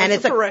 And that's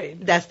it's a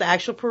parade. That's the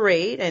actual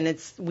parade, and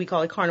we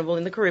call it Carnival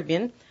in the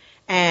Caribbean.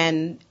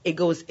 And it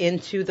goes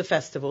into the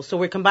festival. So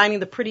we're combining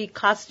the pretty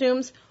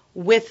costumes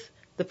with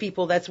the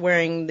people that's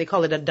wearing, they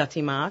call it a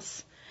Dutty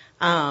Mas.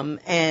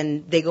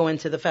 And they go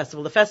into the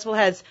festival. The festival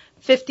has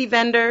 50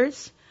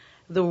 vendors.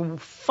 The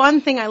fun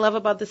thing I love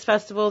about this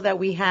festival that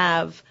we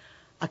have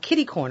a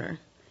kiddie corner,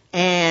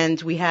 and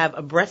we have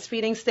a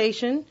breastfeeding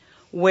station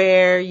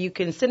where you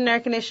can sit in air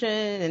condition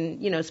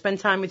and spend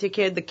time with your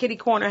kid. The kiddie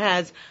corner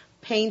has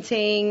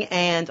painting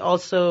and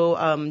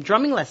also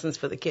drumming lessons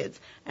for the kids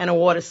and a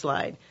water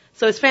slide.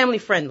 So it's family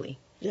friendly.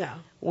 Yeah.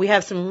 We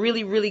have some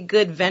really, really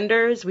good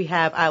vendors. We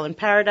have Island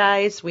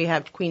Paradise. We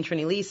have Queen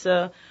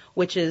Trinilisa,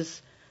 which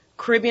is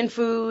Caribbean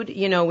food.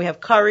 We have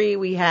curry.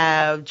 We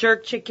have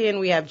jerk chicken.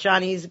 We have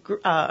Johnny's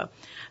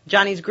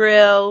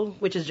Grill,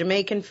 which is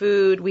Jamaican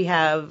food. We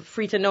have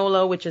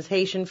Fritanolo, which is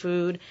Haitian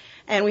food.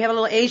 And we have a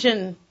little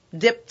Asian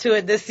dip to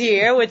it this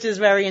year, which is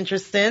very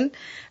interesting.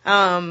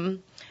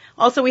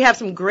 Also, we have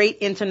some great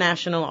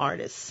international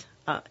artists.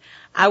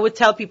 I would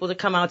tell people to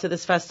come out to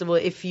this festival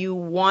if you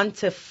want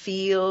to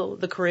feel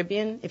the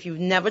Caribbean, if you've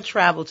never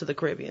traveled to the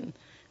Caribbean.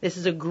 This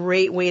is a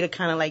great way to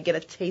kind of like get a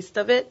taste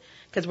of it,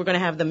 because we're going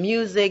to have the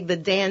music, the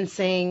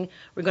dancing.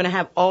 We're going to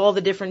have all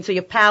the different, so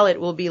your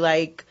palate will be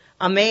like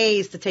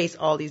amazed to taste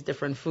all these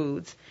different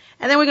foods.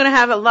 And then we're going to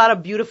have a lot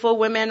of beautiful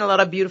women, a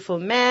lot of beautiful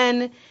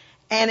men,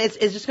 and it's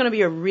just going to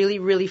be a really,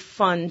 really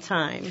fun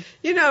time.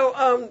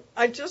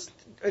 I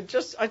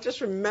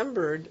just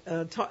remembered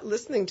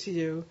listening to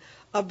you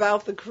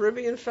about the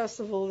Caribbean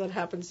Festival that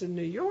happens in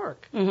New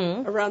York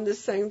around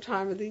this same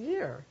time of the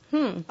year.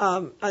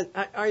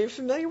 Are you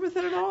familiar with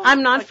it at all?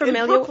 I'm not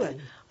familiar. In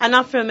Brooklyn. I'm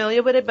not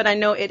familiar with it, but I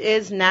know it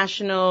is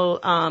National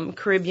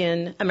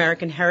Caribbean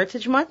American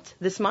Heritage Month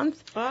this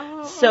month.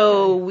 Oh,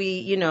 so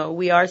okay.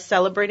 we are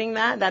celebrating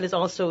that. That is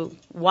also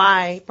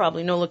why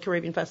probably NOLA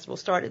Caribbean Festival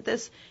started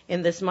this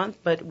in this month,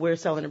 but we're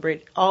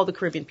celebrating all the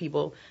Caribbean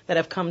people that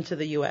have come to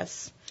the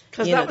U.S.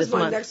 Because that was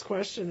my next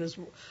question is,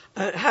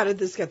 how did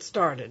this get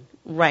started?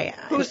 Right.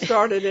 Who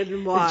started it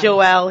and why?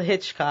 Joel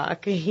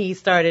Hitchcock. He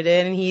started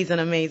it, and he's an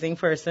amazing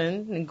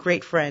person, a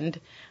great friend.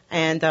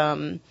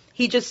 And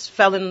he just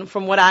fell in,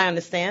 from what I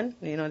understand,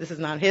 this is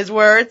not his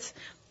words,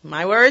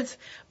 my words,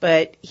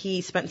 but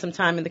he spent some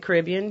time in the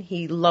Caribbean.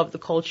 He loved the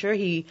culture.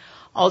 He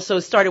also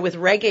started with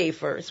reggae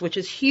first, which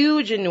is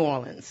huge in New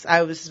Orleans.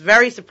 I was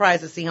very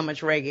surprised to see how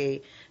much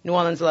reggae, New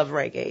Orleans love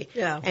reggae.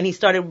 Yeah. And he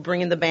started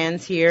bringing the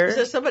bands here. Is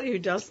there somebody who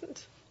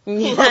doesn't?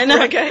 Yeah, I know.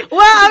 Reggae?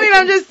 Well, I mean,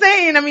 I'm just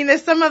saying. I mean,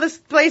 there's some other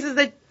places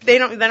that they're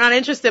not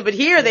interested, but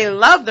here they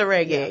love the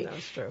reggae. Yeah,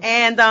 that's true.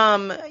 And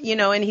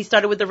and he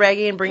started with the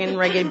reggae and bringing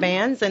reggae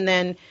bands, and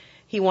then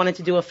he wanted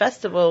to do a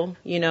festival,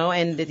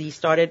 and he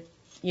started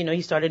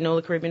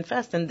NOLA Caribbean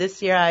Fest. And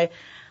this year,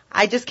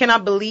 I just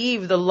cannot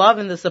believe the love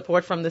and the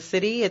support from the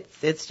city.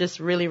 It's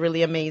just really,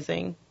 really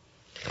amazing.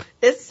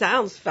 It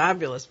sounds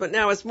fabulous, but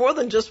now it's more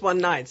than just one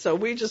night. So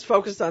we just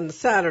focused on the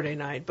Saturday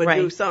night, but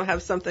Right. you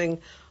have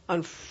something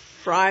on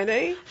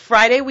Friday.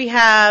 Friday we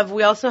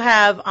also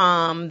have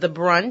the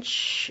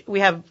brunch. We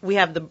have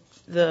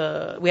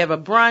a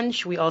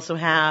brunch. We also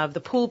have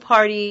the pool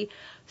party.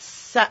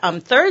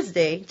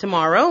 Thursday,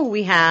 tomorrow,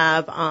 we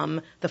have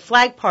the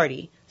flag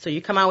party. So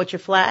you come out with your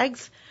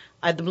flags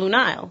at the Blue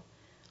Nile.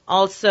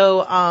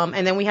 Also,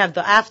 and then we have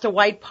the after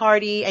white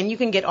party, and you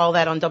can get all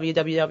that on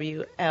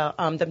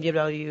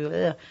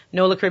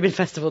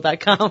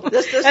www.nolacaribbeanfestival.com. And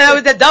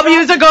the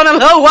W's are going a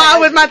little wild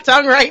with my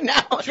tongue right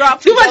now.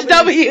 Drop Too the much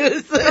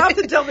W's. Drop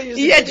the W's.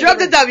 Yeah, drop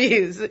the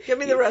W's. Give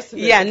me the rest of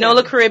it. Yeah, Okay.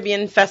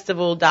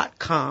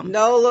 nolacaribbeanfestival.com.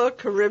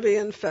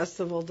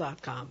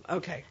 NOLACaribbeanFestival.com.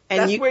 Okay.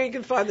 And That's where you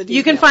can find the details.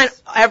 You can find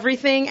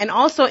everything, and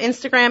also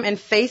Instagram and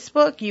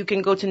Facebook, you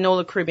can go to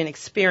NOLA Caribbean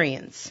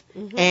Experience,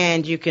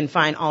 and you can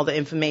find all the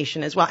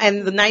information as well.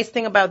 And the nice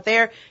thing about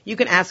there, you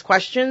can ask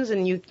questions,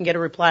 and you can get a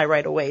reply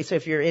right away. So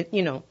if you're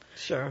in,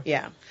 Sure.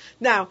 yeah.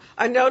 Now,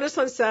 I noticed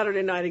on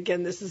Saturday night,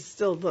 again, this is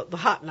still the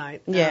hot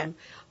night. Yeah.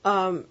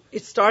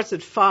 It starts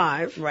at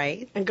 5.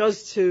 Right. And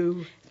goes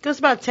to... It goes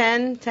about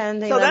 10 to So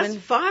 11. that's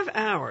 5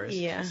 hours.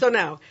 Yeah. So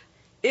now,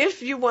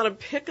 if you want to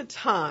pick a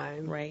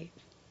time... Right.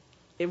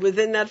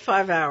 Within that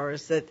 5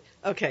 hours that,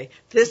 okay,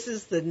 this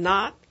is the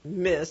not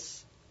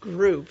miss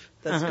group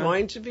that's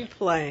going to be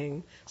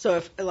playing. So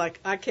if,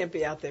 I can't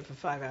be out there for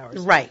 5 hours.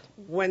 Right.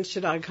 When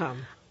should I come?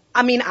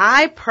 I mean,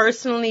 I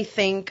personally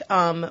think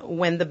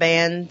when the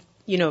band,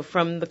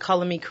 from the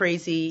Color Me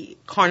Crazy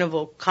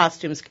carnival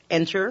costumes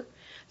enter,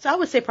 so I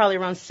would say probably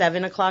around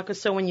 7 o'clock or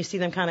so when you see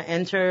them kind of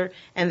enter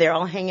and they're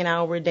all hanging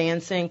out, we're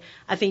dancing,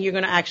 I think you're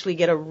going to actually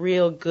get a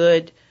real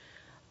good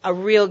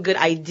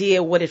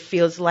idea what it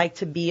feels like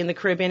to be in the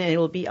Caribbean, and it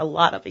will be a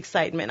lot of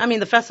excitement. I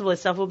mean, the festival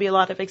itself will be a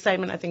lot of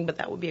excitement, I think, but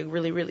that would be a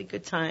really, really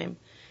good time,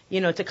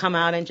 to come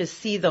out and just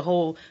see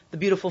the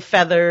beautiful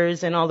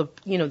feathers and all the,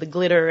 the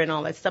glitter and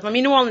all that stuff. I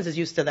mean, New Orleans is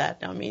used to that.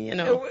 I mean,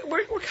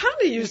 We're kind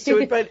of used to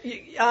it, but,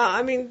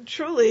 I mean,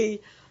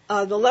 truly,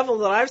 the level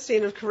that I've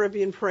seen of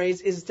Caribbean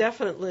parades is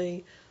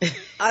definitely,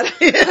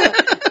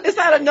 it's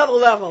at another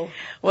level.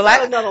 Well,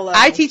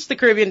 I teach the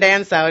Caribbean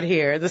dance out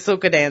here, the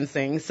soca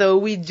dancing. So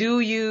we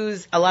do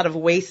use a lot of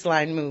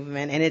waistline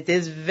movement, and it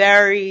is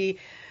very,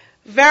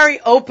 very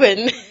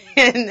open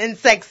and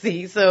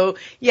sexy. So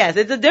yes,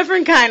 it's a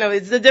different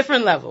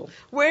level.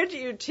 Where do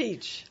you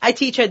teach? I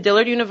teach at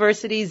Dillard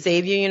University,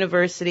 Xavier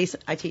University.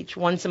 I teach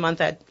once a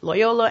month at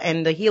Loyola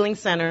and the Healing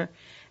Center,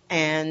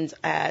 and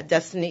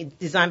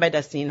Designed by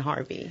Destiny and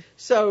Harvey.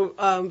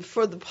 So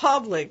for the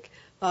public,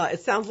 it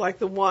sounds like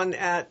the one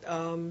at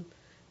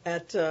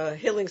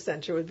Healing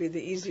Center would be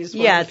the easiest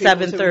one. Yeah, at for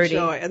people 7:30. to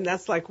enjoy. And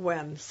that's like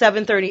when?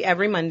 7:30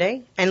 every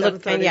Monday. And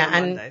 7:30 on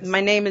and Mondays.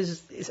 my name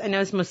is, I know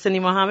it's Cindy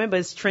Mohammed,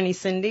 but it's Trini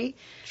Cindy.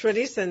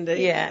 Trini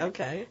Cindy. Yeah.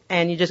 Okay.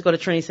 And you just go to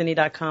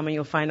trinicindy.com and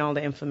you'll find all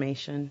the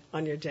information.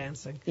 On your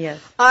dancing. Yes.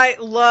 I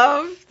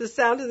love the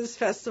sound of this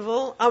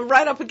festival. I'm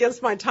right up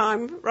against my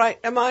time, right?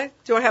 Am I?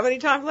 Do I have any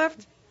time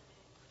left?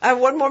 I have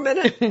 1 more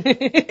minute.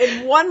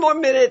 In 1 more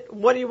minute,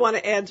 what do you want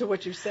to add to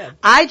what you said?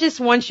 I just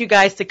want you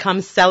guys to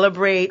come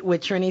celebrate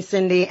with Trini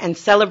Cindy and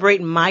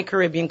celebrate my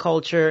Caribbean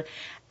culture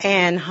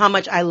and how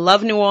much I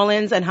love New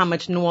Orleans and how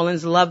much New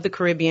Orleans love the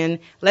Caribbean.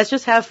 Let's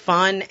just have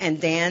fun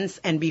and dance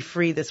and be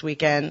free this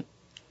weekend.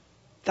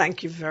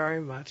 Thank you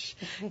very much.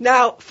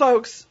 Now,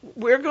 folks,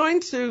 we're going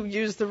to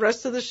use the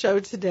rest of the show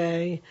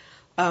today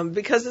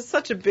because it's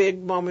such a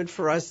big moment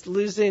for us,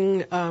 losing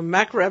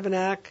Mac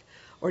Rebenak,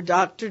 or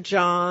Dr.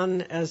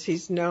 John, as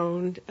he's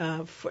known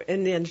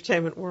in the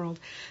entertainment world.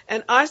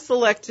 And I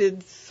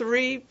selected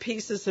 3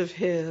 pieces of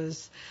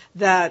his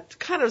that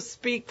kind of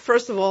speak,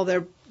 first of all,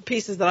 they're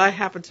pieces that I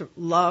happen to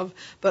love,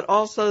 but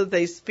also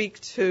they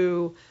speak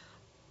to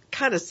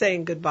kind of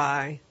saying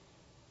goodbye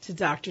to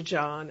Dr.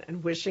 John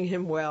and wishing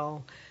him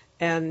well.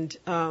 And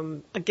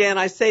again,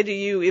 I say to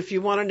you, if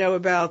you want to know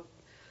about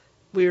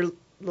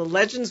the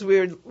legends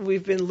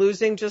we've been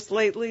losing just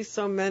lately,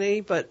 so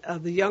many, but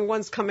the young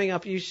ones coming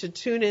up, you should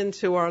tune in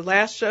to our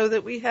last show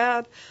that we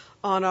had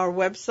on our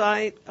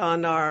website,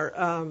 on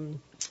our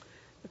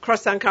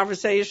Crosstown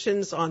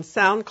Conversations on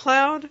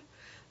SoundCloud,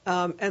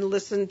 and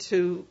listen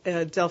to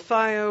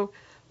Delfio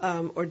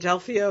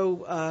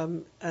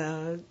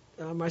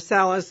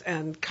Marsalis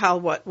and Kyle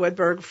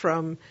Wedberg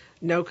from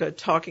NOCA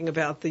talking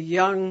about the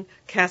young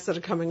cats that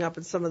are coming up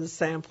and some of the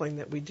sampling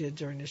that we did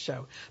during the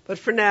show. But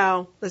for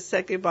now, let's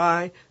say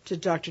goodbye to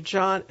Dr.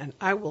 John, and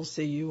I will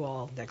see you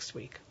all next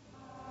week.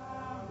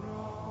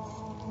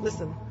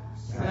 Listen.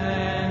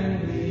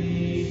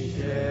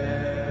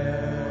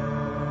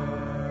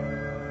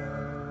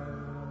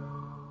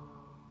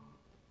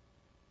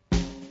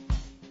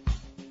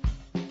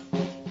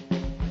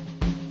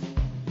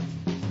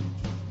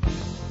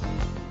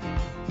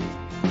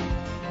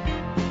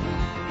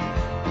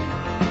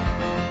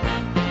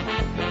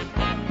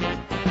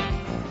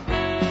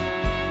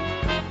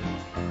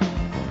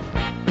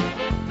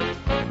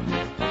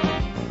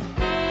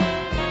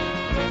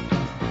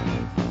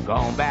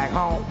 Gone back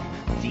home,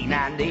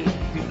 T90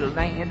 to the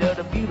land of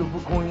the beautiful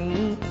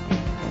queen.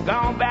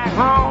 Gone back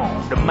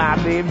home to my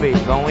baby,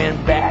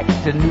 going back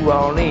to New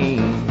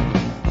Orleans.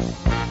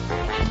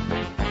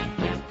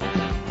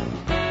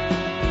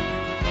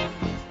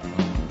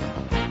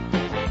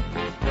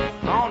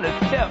 On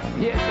the step,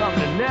 here come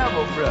the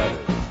Neville brothers.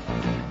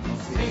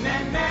 Sing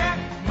that neck,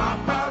 my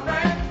brother,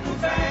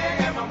 Hussein,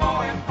 and my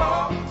boy and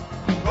Paul.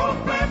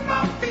 Gonna plant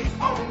my feet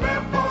on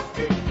Rainbow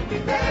Street, be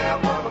there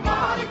for the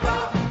Mardi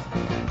Gras.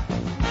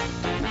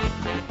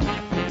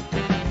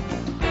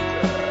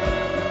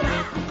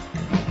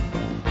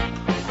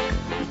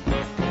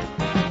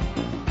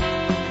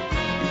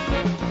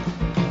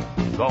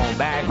 Going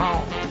back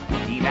home,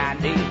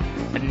 T90,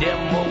 and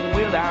never more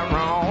will I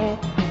wrong.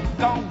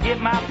 Gonna get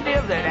my fill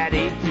of that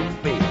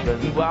A2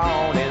 cause New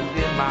Orleans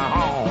is my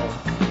home.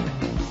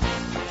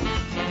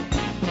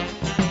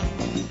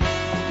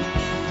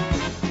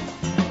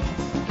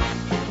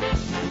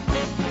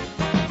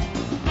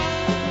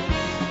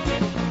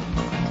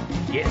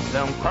 Get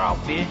some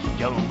crawfish,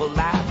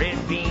 jambalaya,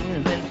 red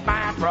beans, and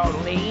fine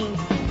protein.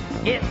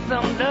 Get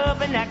some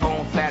love and that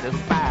gon'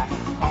 satisfy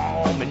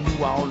home in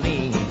New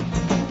Orleans.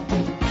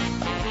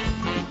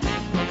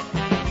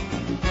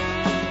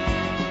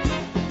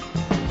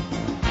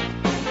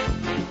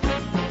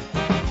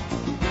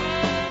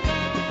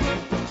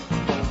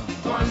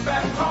 Going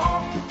back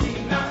home,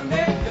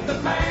 T90 is the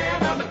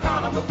land of the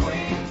carnival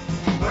queen.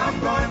 I'm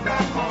going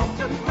back home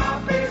to my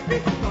baby,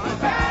 going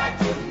back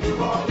to New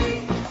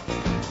Orleans.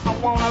 I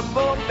wanna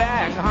go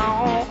back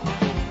home,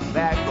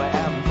 back where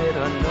I'm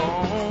better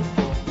known.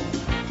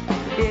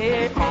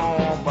 Yeah,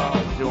 home,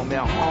 but show me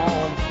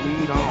home,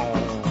 sweet home.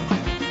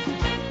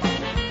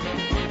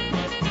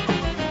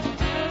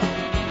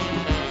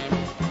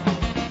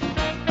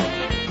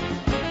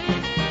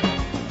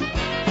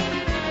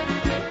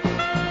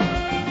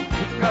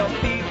 Go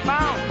be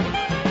found.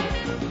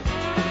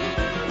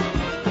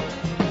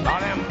 All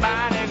them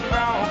body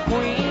grown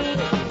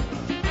queens,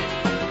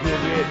 the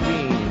red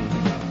beans.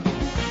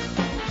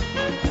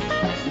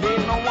 They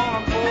don't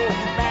wanna go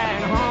back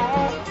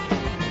home,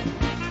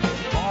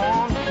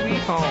 on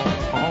sweet home,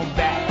 on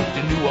back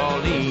to New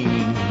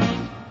Orleans.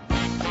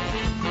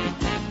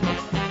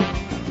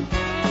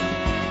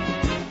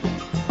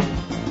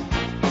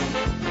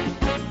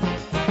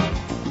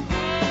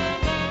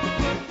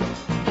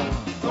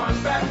 Going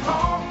back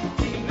home,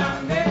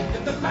 T90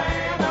 is the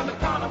land of the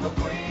carnival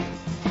queen.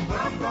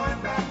 I'm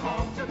going back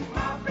home to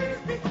my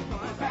baby,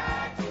 going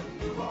back to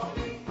New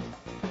Orleans.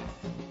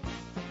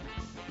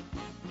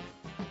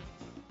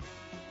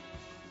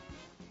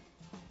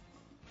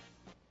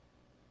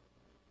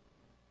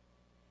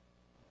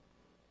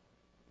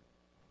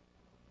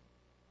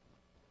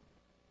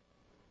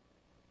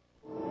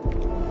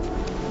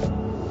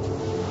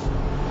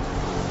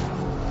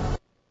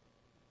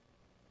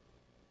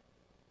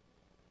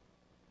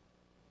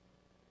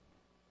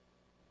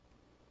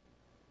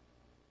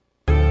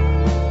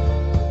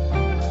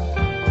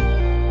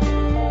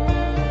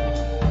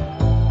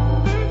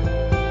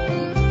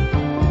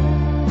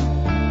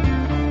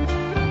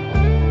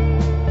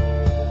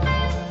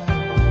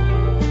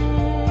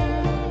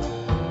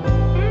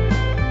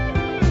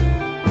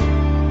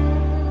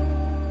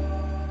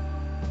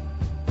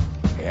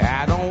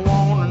 I don't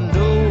wanna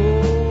know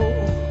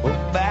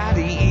about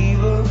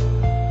evil.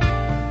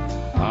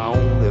 I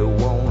only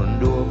wanna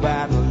know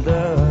about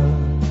love.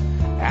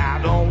 I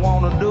don't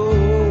wanna know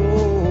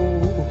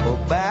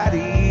about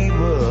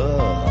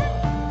evil.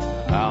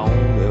 I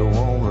only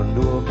wanna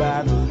know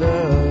about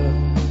love.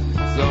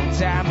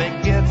 Sometimes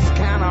it gets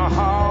kinda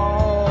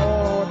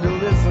hard to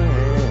listen,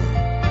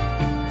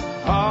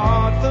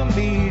 hard for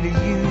me to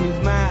use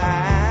my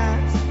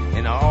eyes,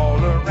 and all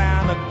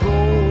around the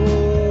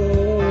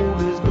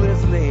gold is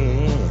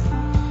glistening,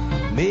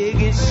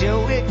 making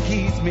sure it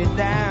keeps me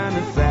down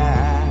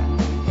inside.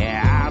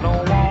 Yeah, I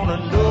don't wanna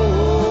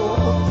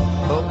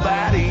know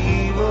about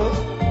evil.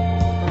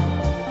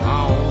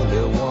 I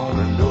only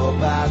wanna know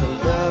about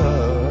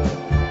love.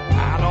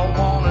 I don't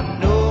wanna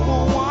know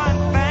one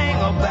thing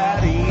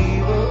about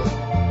evil.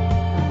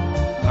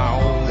 I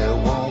only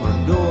wanna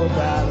know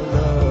about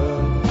love.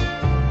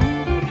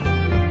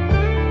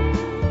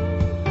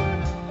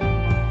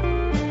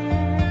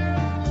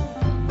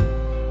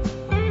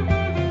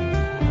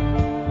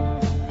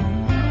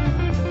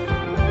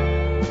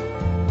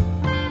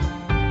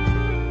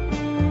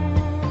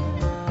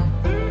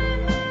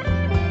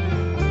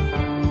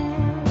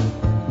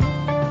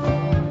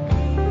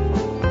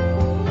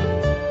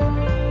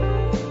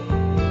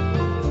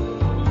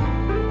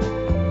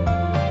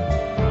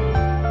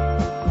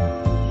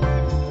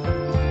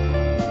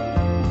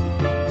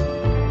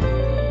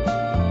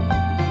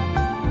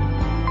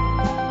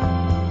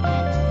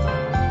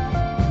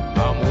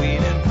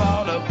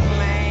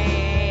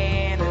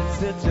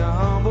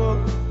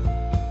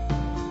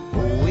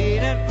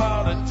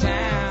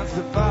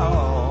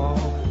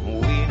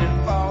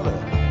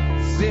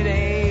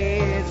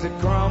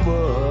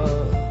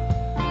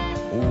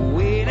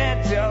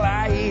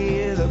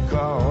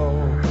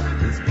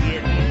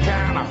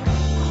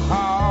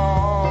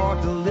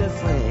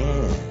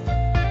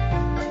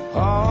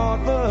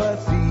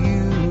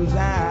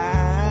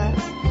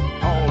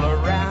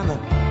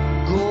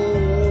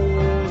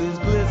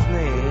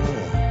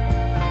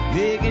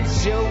 making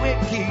sure it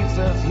keeps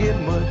us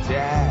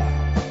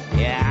hypnotized.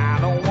 Yeah,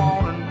 I don't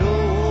wanna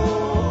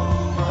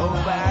know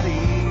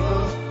nobody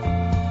else.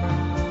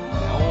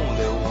 I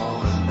only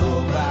wanna know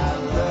about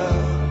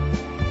love.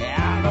 Yeah,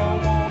 I don't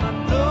wanna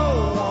know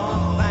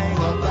one thing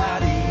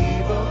about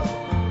evil.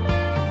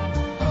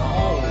 I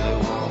only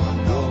wanna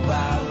know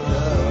about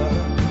love.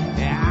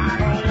 Yeah, I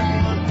don't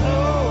wanna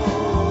know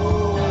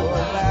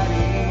about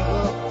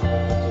evil.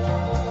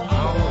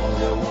 I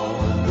only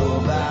wanna know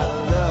about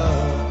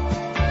love.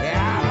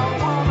 Yeah, I don't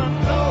wanna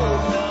know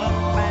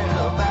nothing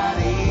about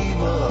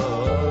evil.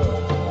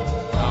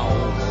 I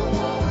only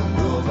wanna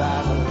know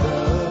about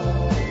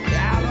love.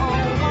 Yeah, I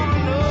don't wanna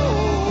know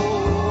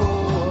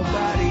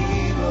about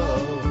evil.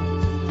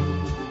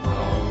 I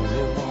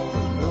only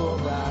wanna know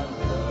about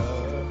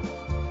love.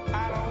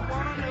 I don't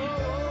wanna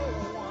know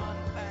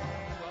one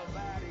thing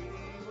about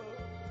evil.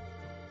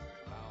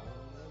 I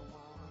only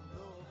wanna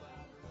know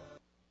about love.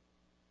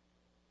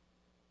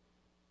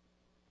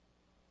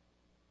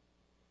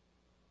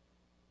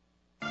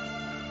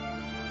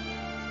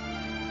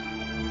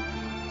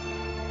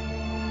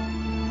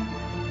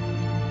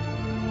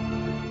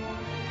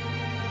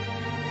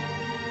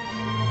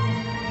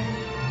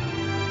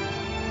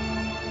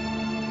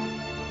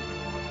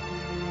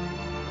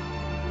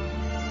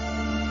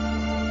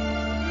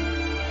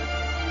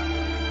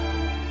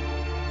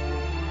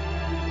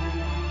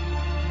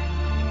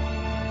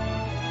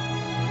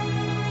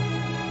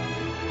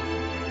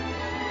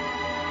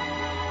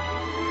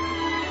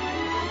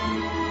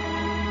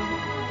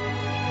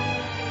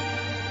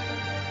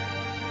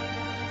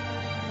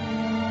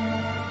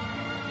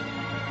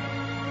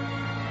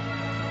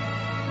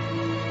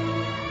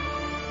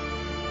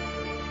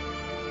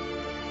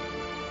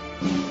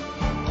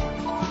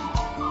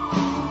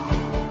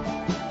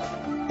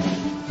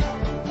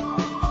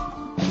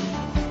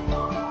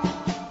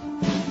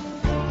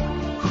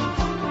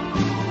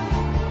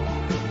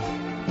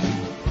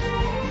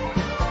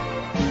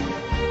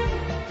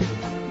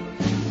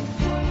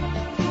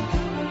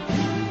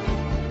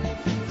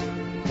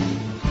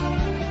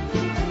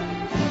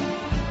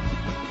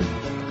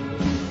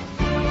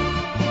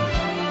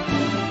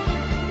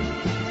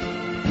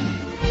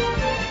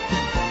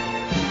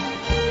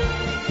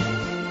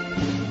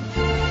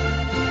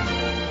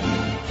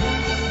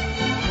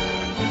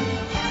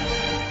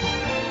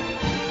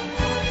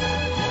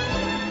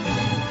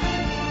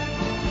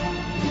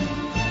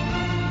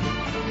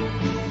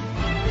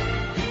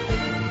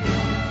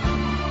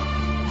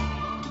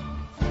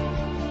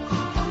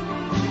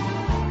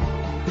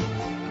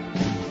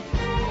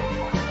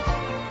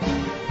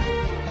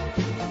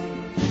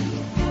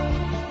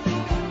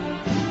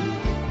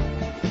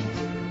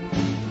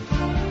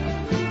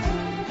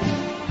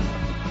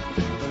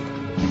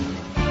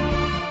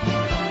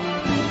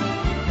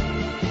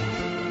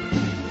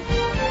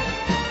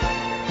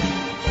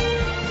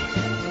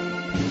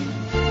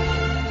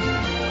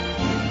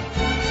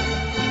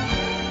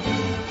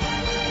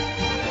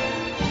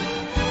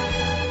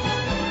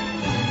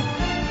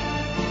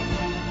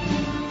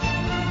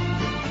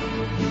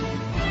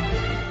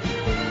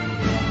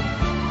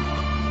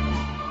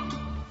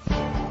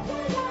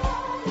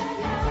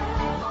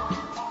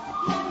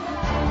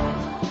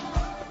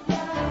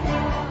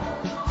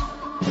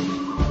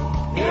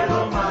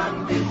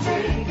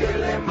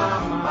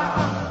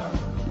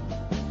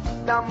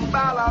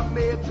 Dambala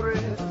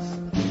matrix,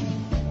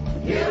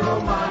 yellow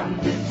man,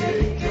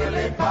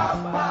 the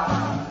papa.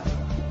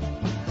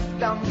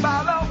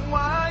 Dambala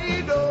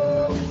waido,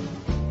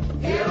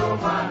 yellow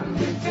man,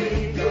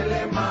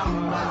 the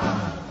mama.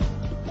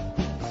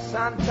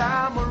 Santa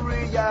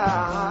Maria,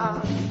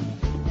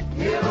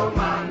 yellow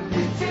man,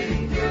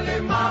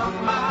 the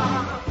mama.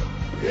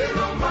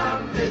 Yellow man,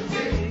 the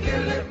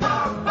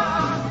papa.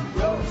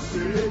 Yo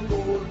say go,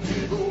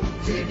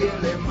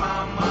 tiggle,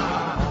 mama.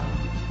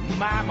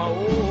 Mama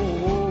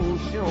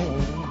Ocean.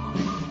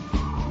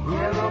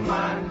 Yellow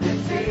man,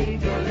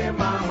 the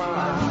mama.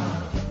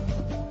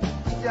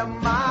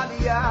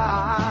 Jamalia.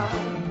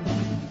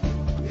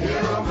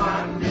 Yellow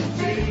man,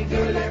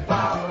 the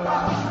papa.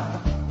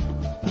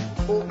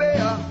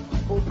 Obea,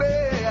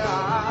 obea.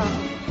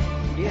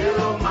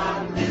 Yellow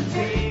man,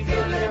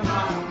 the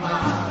mama.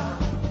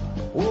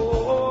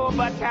 Oh,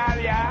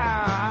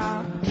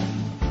 Battalion.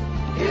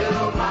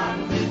 Yellow man,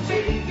 the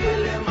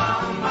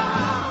mama.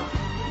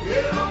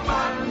 Yellow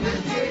man, the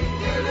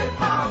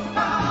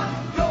papa.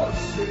 Yo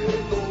say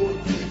go,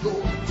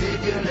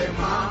 tiggle,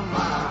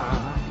 mama.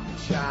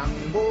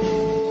 Chango,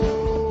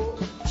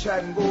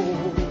 chango.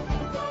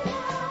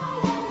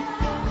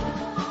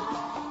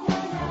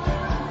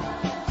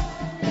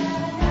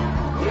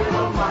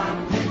 Yellow man,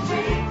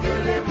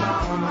 the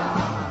mama.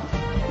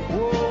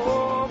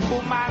 Oh,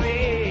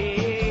 Kumari.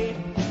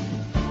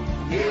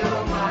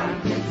 Yellow man,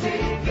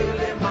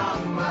 the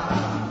mama.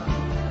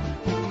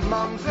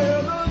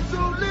 Mamzelle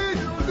Zuli,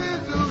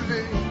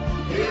 Zuli.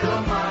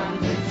 Yellow man,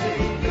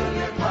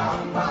 the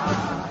papa.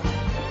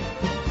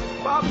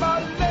 Papa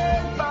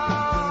Leba.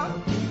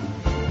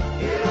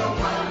 Yellow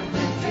man,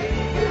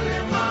 the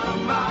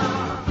mama.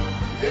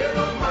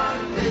 Yellow man,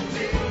 the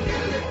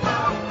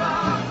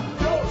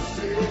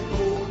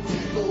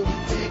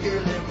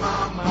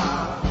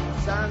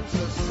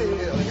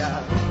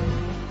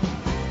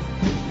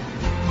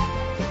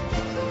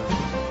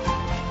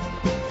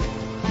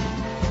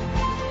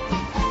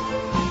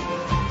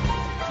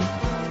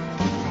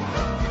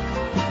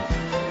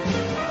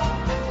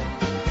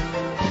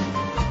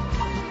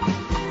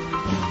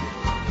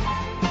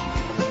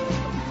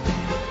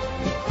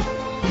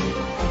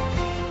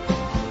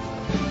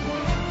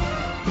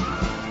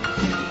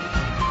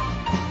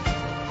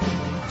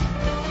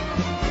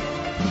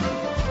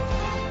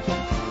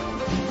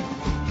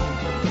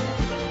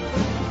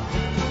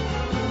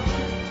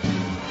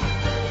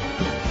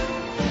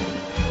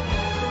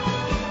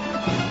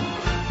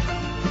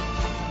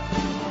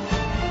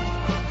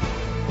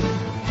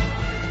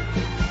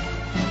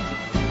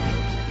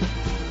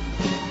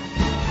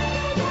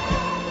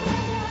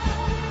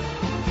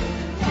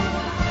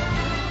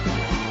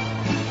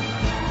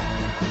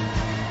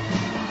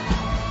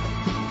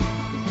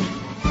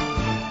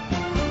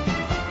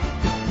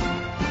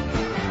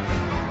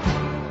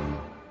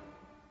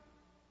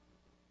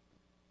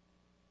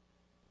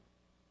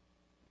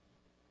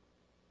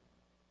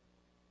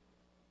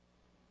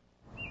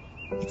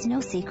It's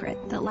no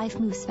secret that life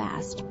moves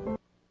fast.